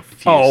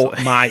profusely. oh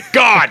my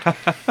god.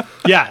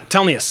 Yeah,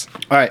 Telnius.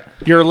 All right.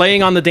 You're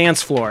laying on the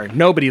dance floor.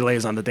 Nobody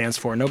lays on the dance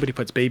floor. Nobody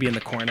puts baby in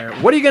the corner.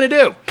 What are you going to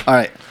do? All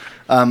right.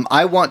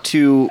 I want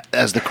to,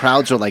 as the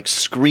crowds are like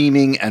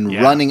screaming and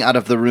running out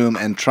of the room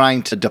and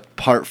trying to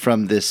depart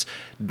from this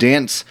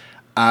dance,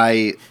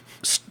 I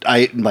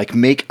like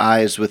make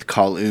eyes with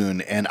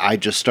Kaloon and I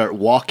just start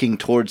walking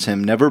towards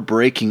him, never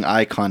breaking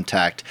eye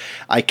contact.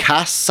 I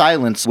cast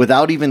silence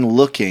without even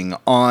looking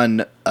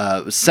on,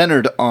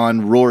 centered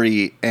on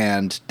Rory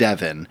and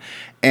Devin.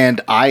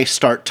 And I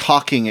start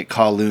talking at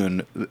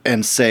Kaloon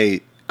and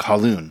say,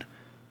 Kaloon,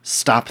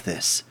 stop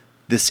this.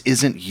 This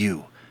isn't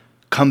you.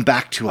 Come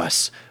back to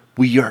us.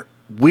 We are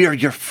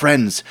your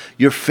friends,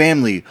 your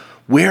family.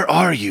 Where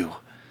are you?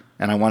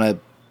 And I want to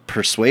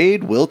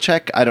persuade, will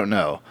check, I don't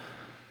know.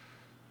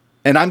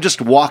 And I'm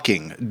just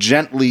walking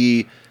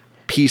gently,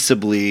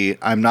 peaceably.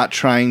 I'm not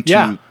trying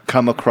to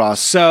come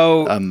across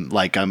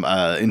like I'm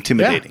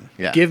intimidating.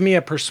 Yeah. Give me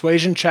a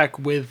persuasion check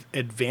with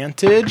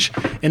advantage,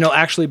 and it'll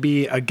actually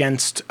be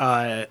against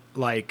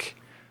like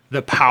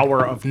the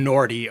power of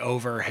Nordy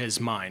over his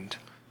mind.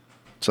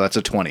 So that's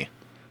a 20.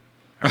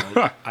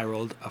 I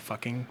rolled a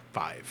fucking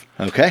 5.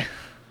 Okay.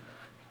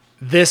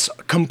 This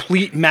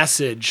complete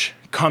message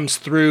comes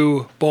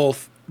through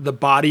both the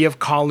body of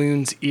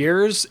Kaloon's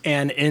ears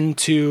and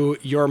into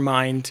your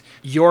mind.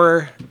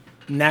 Your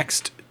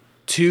next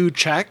 2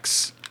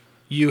 checks,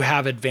 you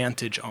have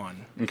advantage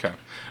on. Okay.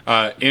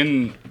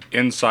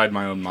 Inside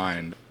my own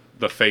mind,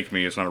 the fake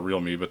me is not a real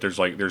me, but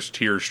there's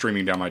tears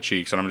streaming down my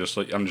cheeks, and I'm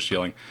just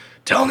yelling,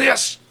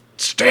 "Telnius,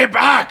 stay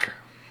back!"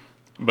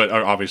 But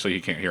obviously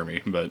he can't hear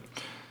me. But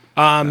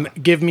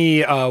give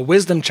me a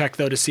wisdom check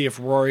though to see if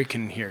Rory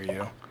can hear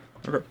you.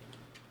 Okay.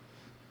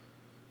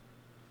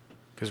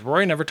 Because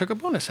Rory never took a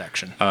bonus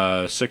action.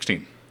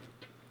 16.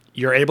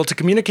 You're able to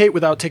communicate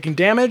without taking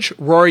damage.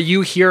 Rory,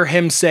 you hear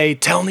him say,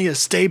 Telnius,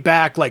 stay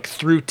back, like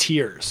through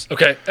tears.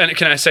 Okay, and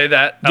can I say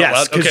that out Yes,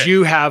 loud? because Okay.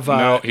 you have...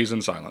 No, he's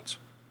in silence.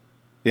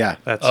 Yeah.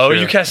 That's Oh, true.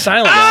 you cast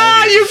silence.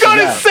 you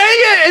gotta Yeah. say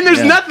it! And there's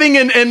Yeah. nothing,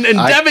 and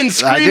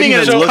Devin's I screaming didn't and even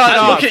it's look cut at I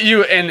off. look at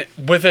you, and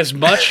with as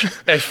much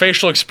a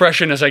facial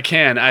expression as I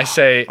can, I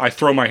say, I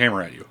throw my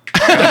hammer at you.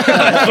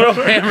 throw a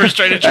hammer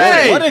straight at you.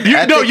 Hey! What an You-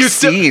 epic no, you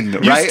still- scene, you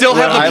right? still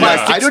have Where the I'm like,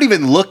 plastic- I don't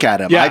even look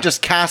at him. Yeah. I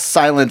just cast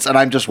silence and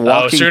I'm just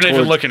walking so you're not even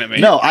towards- looking at me.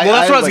 No, Well,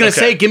 that's what I was going to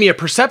okay. say. Give me a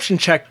perception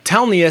check,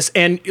 Telnius,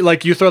 and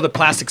like you throw the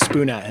plastic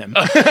spoon at him.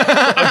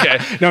 Okay.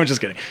 No, I'm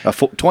just kidding.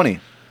 20.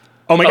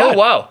 Oh my god!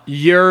 wow.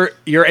 You're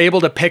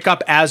able to pick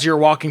up as you're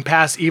walking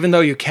past, even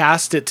though you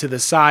cast it to the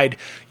side.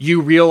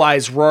 You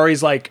realize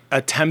Rory's like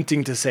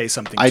attempting to say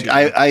something.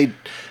 to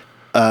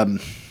you.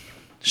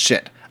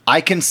 Shit. I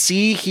can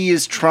see he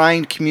is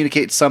trying to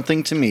communicate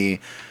something to me.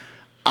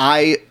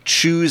 I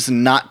choose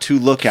not to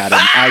look at him.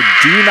 I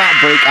do not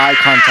break eye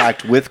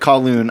contact with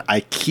Kaloon. I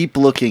keep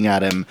looking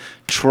at him,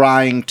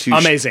 trying to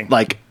Amazing.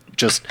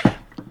 Just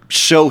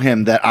show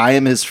him that I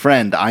am his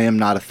friend. I am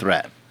not a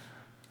threat.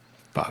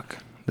 Fuck.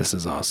 This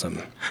is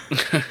awesome.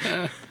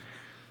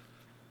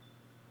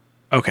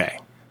 Okay.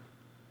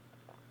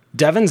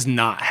 Devin's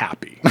not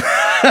happy.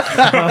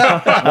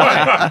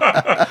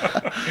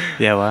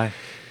 Yeah, why?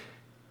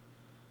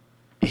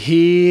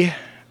 He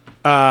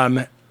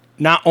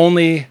not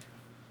only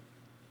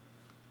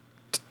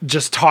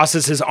just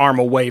tosses his arm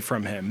away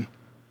from him,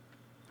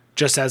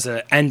 just as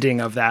an ending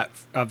of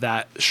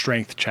that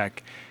strength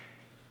check.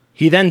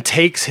 He then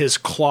takes his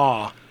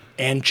claw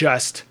and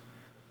just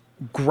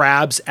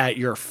grabs at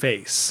your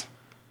face.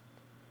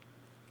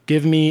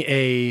 Give me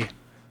a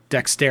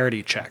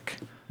dexterity check.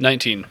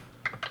 19.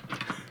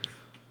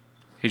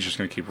 He's just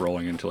going to keep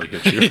rolling until he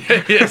hits you.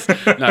 Yes.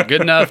 Not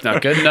good enough,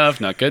 not good enough,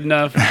 not good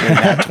enough.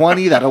 At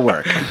 20, that'll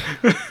work.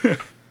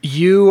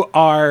 You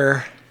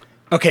are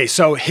okay.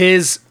 So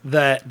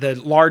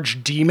the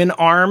large demon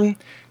arm.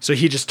 So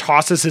he just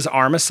tosses his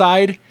arm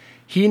aside.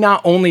 He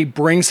not only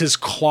brings his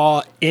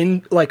claw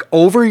in like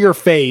over your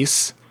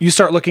face. You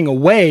start looking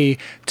away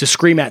to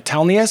scream at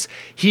Telnius.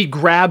 He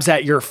grabs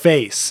at your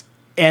face,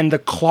 and the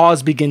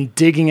claws begin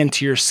digging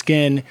into your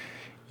skin.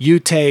 You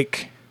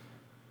take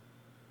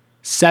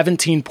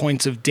 17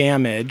 points of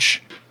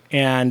damage,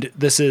 and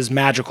this is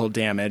magical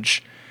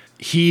damage.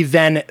 He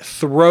then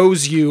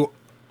throws you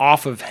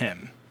off of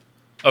him.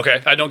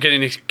 Okay, I don't get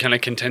any kind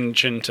of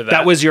contention to that.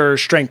 That was your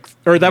strength,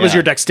 or that was Yeah.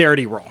 your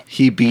dexterity roll.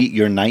 He beat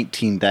your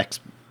 19 dex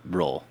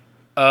roll.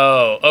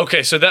 Oh,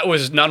 okay. So that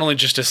was not only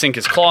just to sink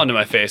his claw into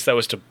my face, that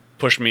was to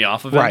push me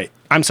off of him. Right.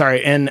 I'm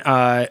sorry. And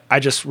I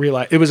just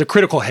realized it was a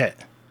critical hit.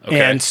 Okay.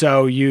 And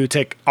so you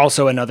take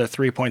also another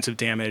 3 points of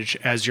damage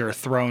as you're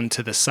thrown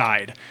to the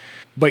side.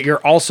 But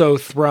you're also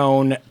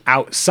thrown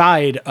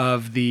outside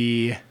of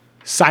the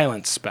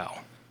silence spell.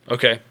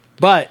 Okay,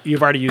 But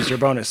you've already used your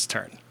bonus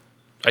turn.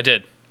 I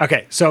did.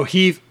 Okay. So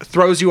he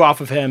throws you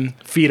off of him,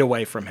 feet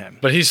away from him.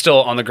 But he's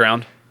still on the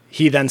ground.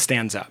 He then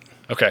stands up.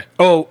 Okay.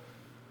 Oh,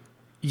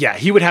 yeah,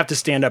 he would have to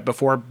stand up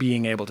before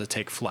being able to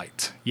take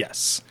flight.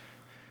 Yes.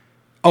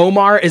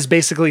 Omar is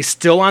basically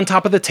still on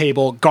top of the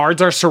table.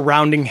 Guards are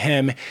surrounding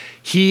him.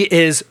 He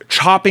is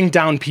chopping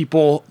down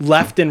people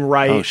left and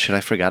right. Oh shit!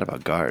 I forgot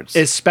about guards.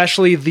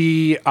 Especially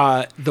the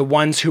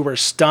ones who were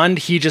stunned.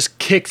 He just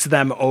kicks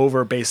them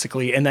over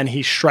basically, and then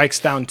he strikes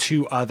down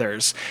 2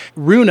 others.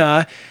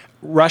 Runa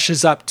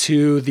rushes up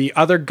to the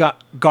other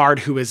guard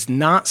who is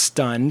not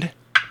stunned.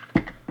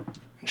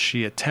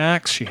 She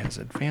attacks. She has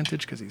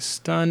advantage because he's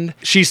stunned.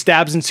 She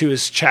stabs into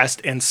his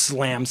chest and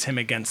slams him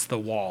against the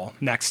wall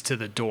next to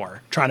the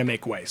door, trying to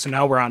make way. So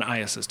now we're on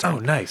Ias's turn. Oh,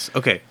 nice.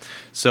 Okay.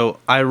 So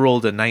I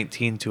rolled a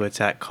 19 to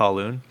attack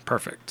Kowloon.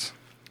 Perfect.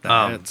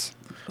 That hits.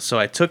 So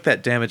I took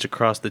that damage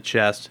across the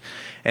chest,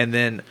 and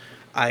then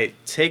I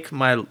take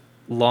my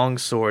long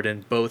sword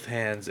in both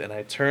hands, and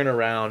I turn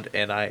around,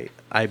 and I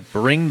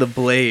bring the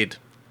blade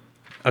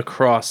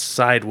across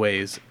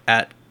sideways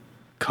at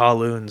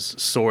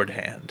Kowloon's sword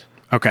hand.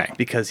 Okay.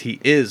 Because he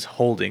is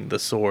holding the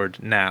sword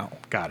now.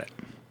 Got it.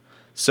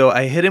 So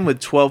I hit him with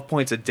 12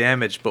 points of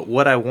damage, but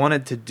what I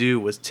wanted to do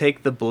was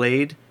take the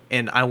blade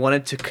and I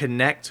wanted to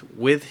connect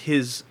with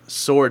his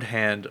sword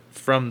hand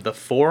from the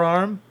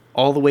forearm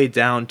all the way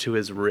down to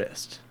his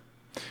wrist.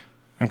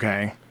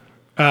 Okay.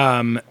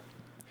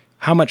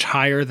 How much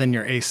higher than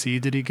your AC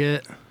did he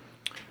get?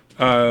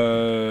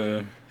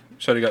 Said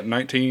he got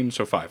 19,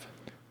 so 5.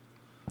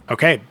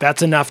 Okay,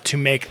 that's enough to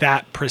make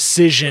that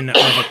precision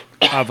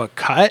of a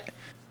cut.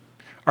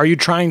 Are you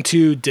trying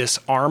to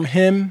disarm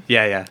him?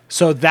 Yeah.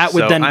 So that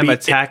would then I'm be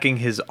attacking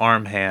his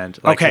arm hand.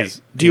 Like okay.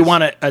 Do you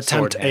want to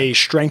attempt hand. a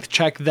strength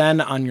check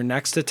then on your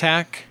next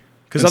attack?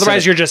 Because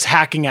otherwise you're just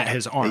hacking at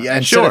his arm. Yeah,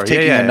 instead of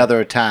taking another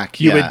attack,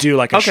 you would do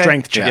like a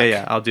strength check.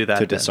 Yeah, I'll do that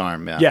to then.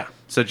 disarm. Yeah. Yeah.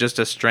 So just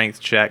a strength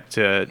check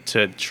to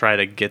try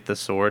to get the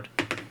sword.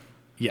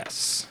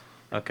 Yes.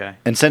 Okay.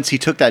 And since he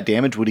took that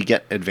damage, would he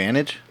get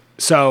advantage?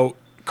 So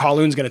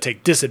Kowloon's going to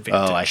take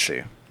disadvantage. Oh, I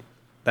see.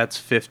 That's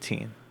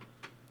 15.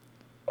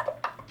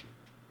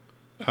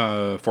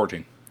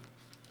 14.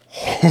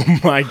 Oh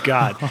my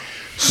God.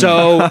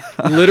 So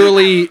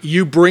literally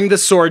you bring the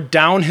sword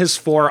down his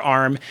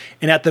forearm,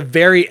 and at the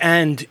very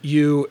end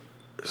you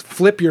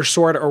flip your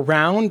sword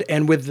around,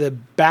 and with the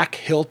back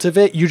hilt of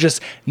it, you just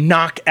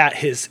knock at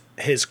his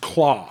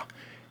claw.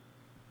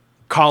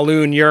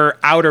 Kowloon, your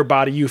outer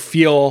body, you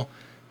feel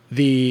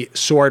the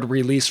sword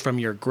release from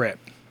your grip.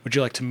 Would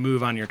you like to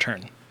move on your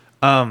turn?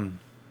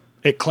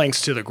 It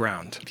clanks to the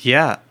ground.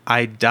 Yeah,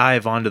 I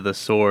dive onto the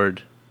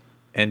sword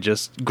and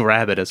just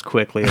grab it as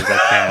quickly as I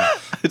can.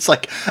 It's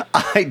like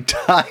I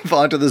dive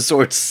onto the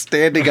sword,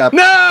 standing up,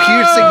 piercing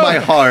my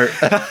heart.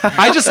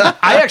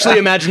 I actually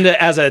imagined it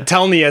as a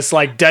Telnius,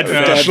 like dead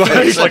fish.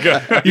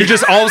 You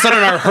just all of a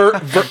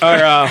sudden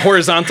are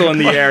horizontal in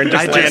the air and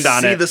just land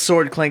on see it. the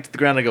sword clank to the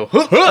ground and I go,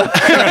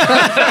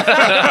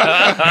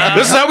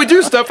 This is how we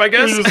do stuff, I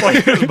guess.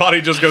 His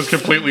body just goes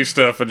completely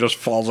stiff and just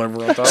falls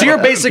over on top. So you're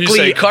basically You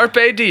say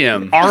carpe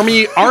diem.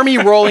 army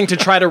rolling to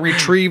try to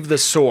retrieve the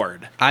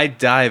sword. I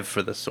dive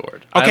for the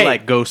sword. Okay, I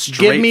go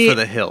straight for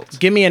the hilt.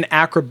 Give me an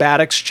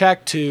acrobatics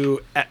check to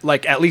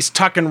at least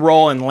tuck and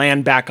roll and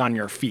land back on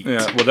your feet.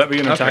 Yeah, would that be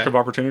an attack of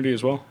opportunity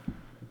as well?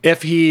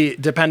 If he,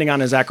 depending on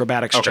his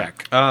acrobatics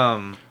check.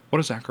 What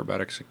is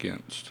acrobatics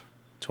against?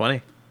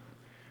 20.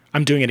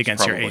 I'm doing it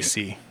against your Probably.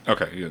 AC.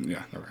 Okay,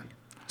 yeah, all right.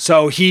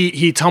 So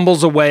he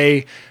tumbles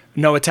away.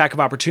 No attack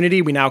of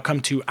opportunity. We now come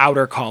to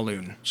Outer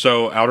Kowloon.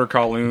 So Outer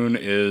Kowloon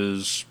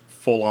is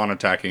full on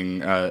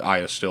attacking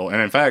Aya still,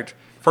 and in fact,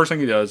 first thing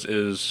he does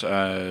is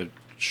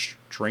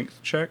strength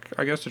check,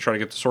 I guess, to try to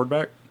get the sword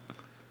back.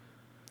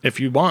 If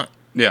you want.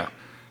 Yeah,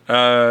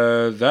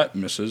 that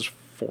misses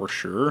for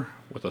sure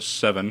with a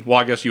 7. Well,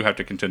 I guess you have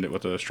to contend it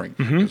with a strength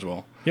as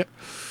well. Yep.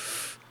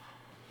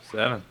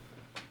 7.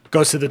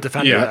 Goes to the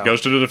defender. Yeah, though. it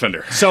goes to the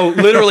defender. So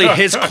literally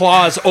his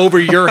claws over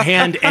your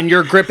hand and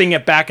you're gripping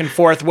it back and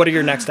forth. What are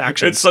your next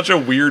actions? It's such a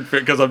weird fit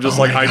because I'm just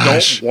I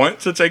don't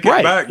want to take it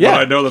Right, back, yeah.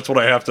 but I know that's what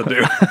I have to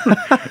do.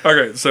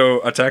 Okay,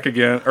 so attack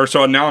again. Or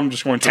so now I'm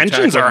just going to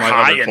Tensions attack are with my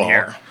high other in claw.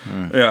 here.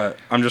 Yeah,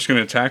 I'm just going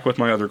to attack with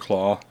my other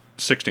claw.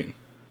 16.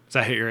 Does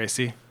that hit your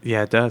AC?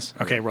 Yeah, it does.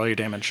 Okay, roll your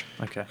damage.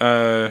 Okay.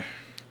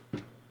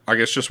 I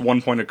guess just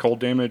 1 point of cold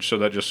damage, so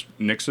that just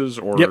nixes,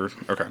 or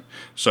Yep. okay.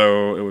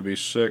 So it would be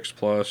 6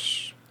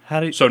 plus. How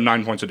do you, So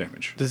 9 points of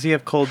damage. does he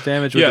have cold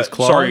damage with Yeah, his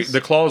claws? sorry,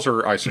 the claws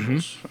are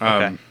icicles.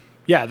 Okay.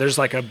 Yeah, there's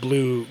like a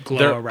blue glow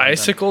There around are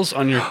icicles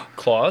on your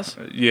claws?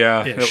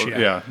 Yeah, Ish,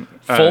 yeah.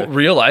 Full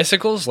real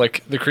icicles,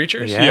 like the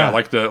creatures? Yeah,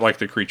 like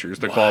the creatures.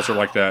 The claws are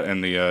like that,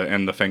 and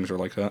the fangs are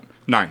like that.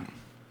 9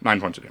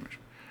 points of damage,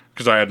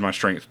 because I add my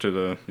strength to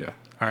the them.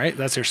 All right,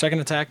 that's your second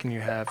attack, and you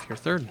have your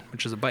third,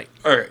 which is a bite.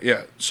 Okay,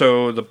 yeah.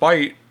 So the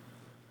bite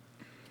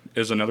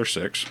is another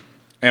 6,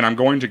 and I'm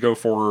going to go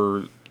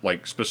for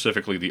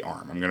specifically the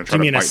arm. I'm going to try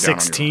Do you to mean a bite down on your arm.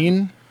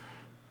 16?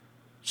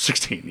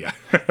 16, yeah.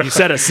 You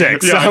said a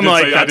 6. Yeah, so I'm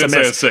like, I that's did a say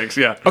miss. a 6,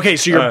 yeah. Okay,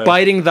 so you're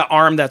biting the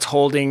arm that's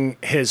holding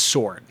his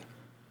sword.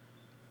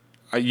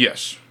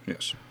 Yes.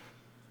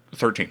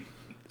 13.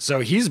 So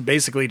he's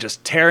basically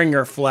just tearing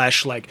your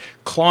flesh, like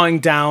clawing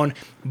down,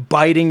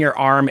 biting your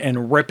arm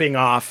and ripping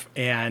off,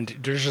 and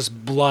there's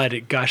just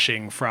blood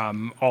gushing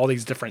from all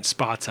these different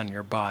spots on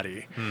your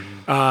body.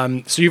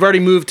 So you've already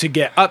moved to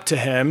get up to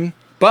him,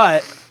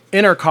 but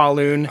Inner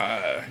Kowloon,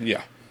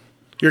 Yeah.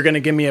 you're going to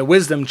give me a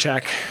wisdom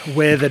check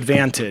with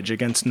advantage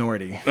against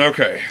Nordy.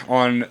 Okay.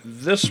 On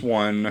this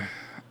one,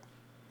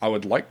 I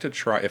would like to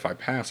try, if I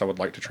pass, I would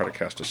like to try to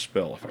cast a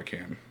spell if I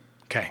can.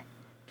 Okay.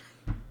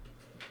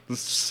 This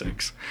is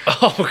 6.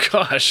 Oh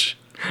gosh.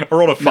 I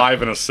rolled a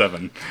 5 and a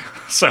 7.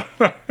 So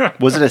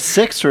Was it a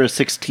 6 or a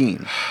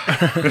 16?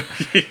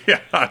 yeah.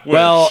 I wish.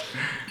 Well,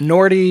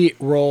 Nordy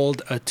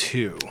rolled a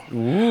 2.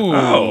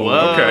 Oh,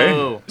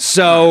 okay.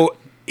 So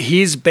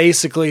he's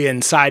basically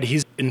inside.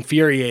 He's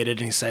infuriated,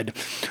 and he said,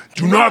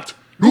 Do not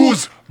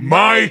lose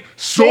my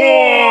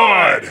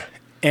sword!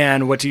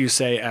 and what do you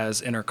say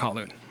as Inner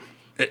Kowloon?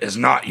 It is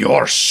not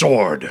your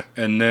sword.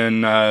 And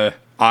then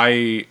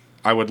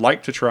I would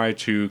like to try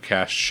to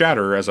cast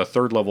Shatter as a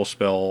 3rd level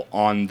spell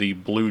on the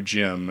blue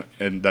gem,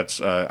 and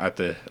that's at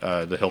the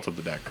hilt of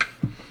the deck.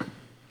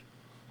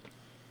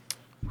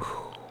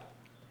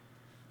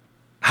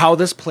 How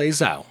this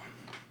plays out.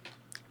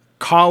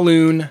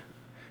 Kowloon,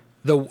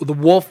 the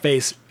wolf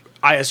face,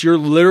 Ias, you're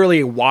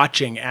literally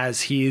watching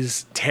as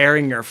he's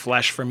tearing your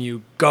flesh from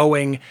you,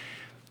 going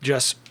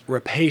just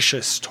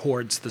rapacious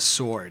towards the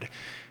sword.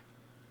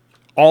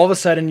 All of a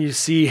sudden you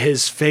see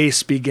his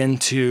face begin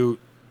to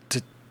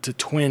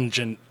twinge,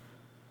 and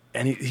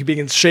he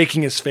begins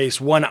shaking his face.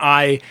 One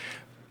eye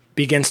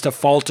begins to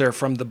falter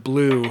from the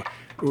blue.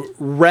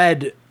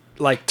 Red,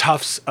 like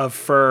tufts of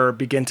fur,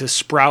 begin to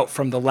sprout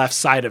from the left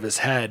side of his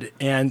head,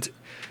 and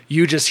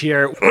you just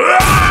hear...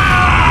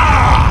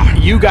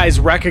 You guys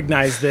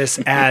recognize this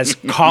as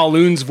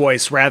Kowloon's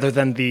voice rather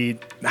than the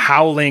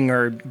howling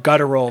or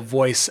guttural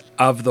voice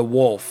of the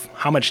wolf.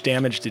 How much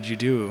damage did you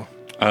do?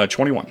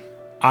 21.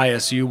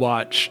 Ias, you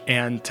watch,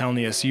 and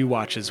Telnius, you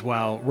watch as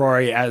well.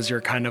 Rory, as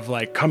you're kind of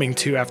like coming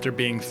to after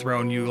being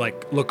thrown, you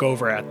like look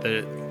over at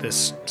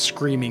this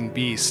screaming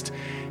beast,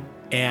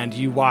 and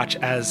you watch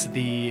as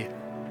the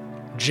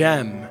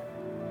gem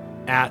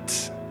at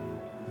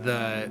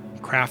the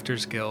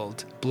Crafters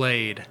Guild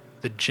blade,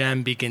 the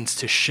gem begins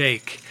to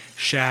shake,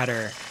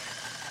 shatter,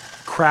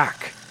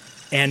 crack,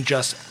 and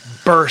just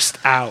burst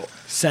out,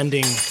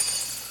 sending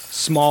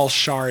small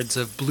shards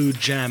of blue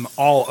gem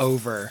all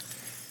over.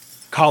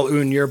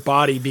 Kowloon, your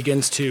body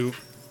begins to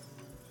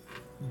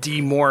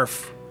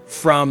demorph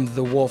from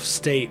the wolf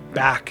state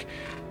back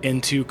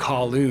into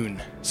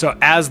Kowloon. So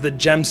as the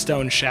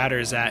gemstone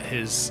shatters at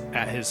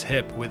his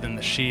hip within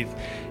the sheath,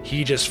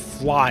 he just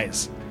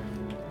flies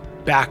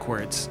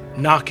backwards,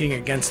 knocking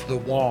against the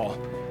wall.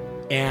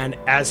 And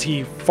as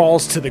he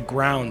falls to the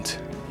ground,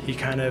 he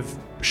kind of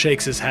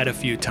shakes his head a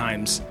few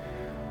times.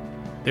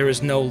 There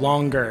is no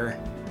longer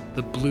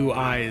the blue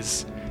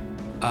eyes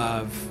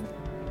of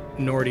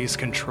Nordy's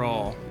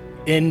control.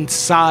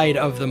 Inside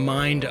of the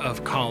mind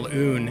of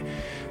Kowloon,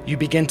 you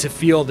begin to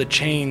feel the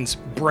chains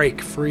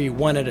break free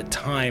one at a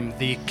time.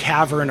 The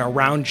cavern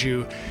around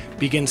you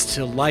begins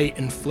to light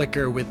and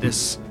flicker with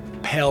this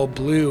pale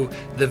blue.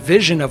 The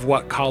vision of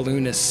what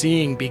Kowloon is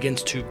seeing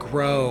begins to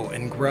grow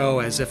and grow,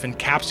 as if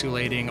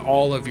encapsulating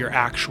all of your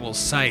actual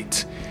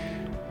sight.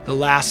 The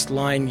last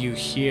line you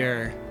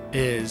hear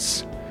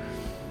is,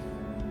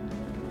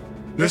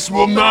 This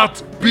will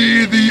not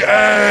be the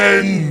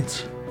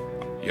end!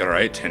 You're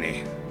right,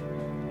 Tinny.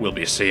 We'll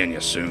be seeing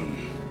you soon.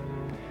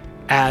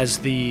 as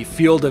the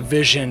field of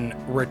vision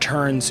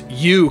returns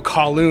you,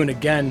 Kowloon,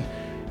 again.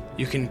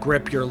 You can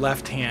grip your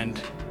left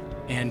hand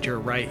and your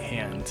right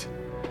hand.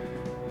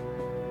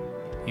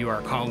 You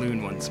are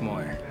Kowloon once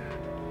more.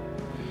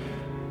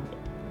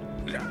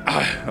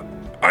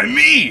 I'm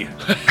me!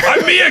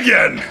 I'm me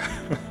again!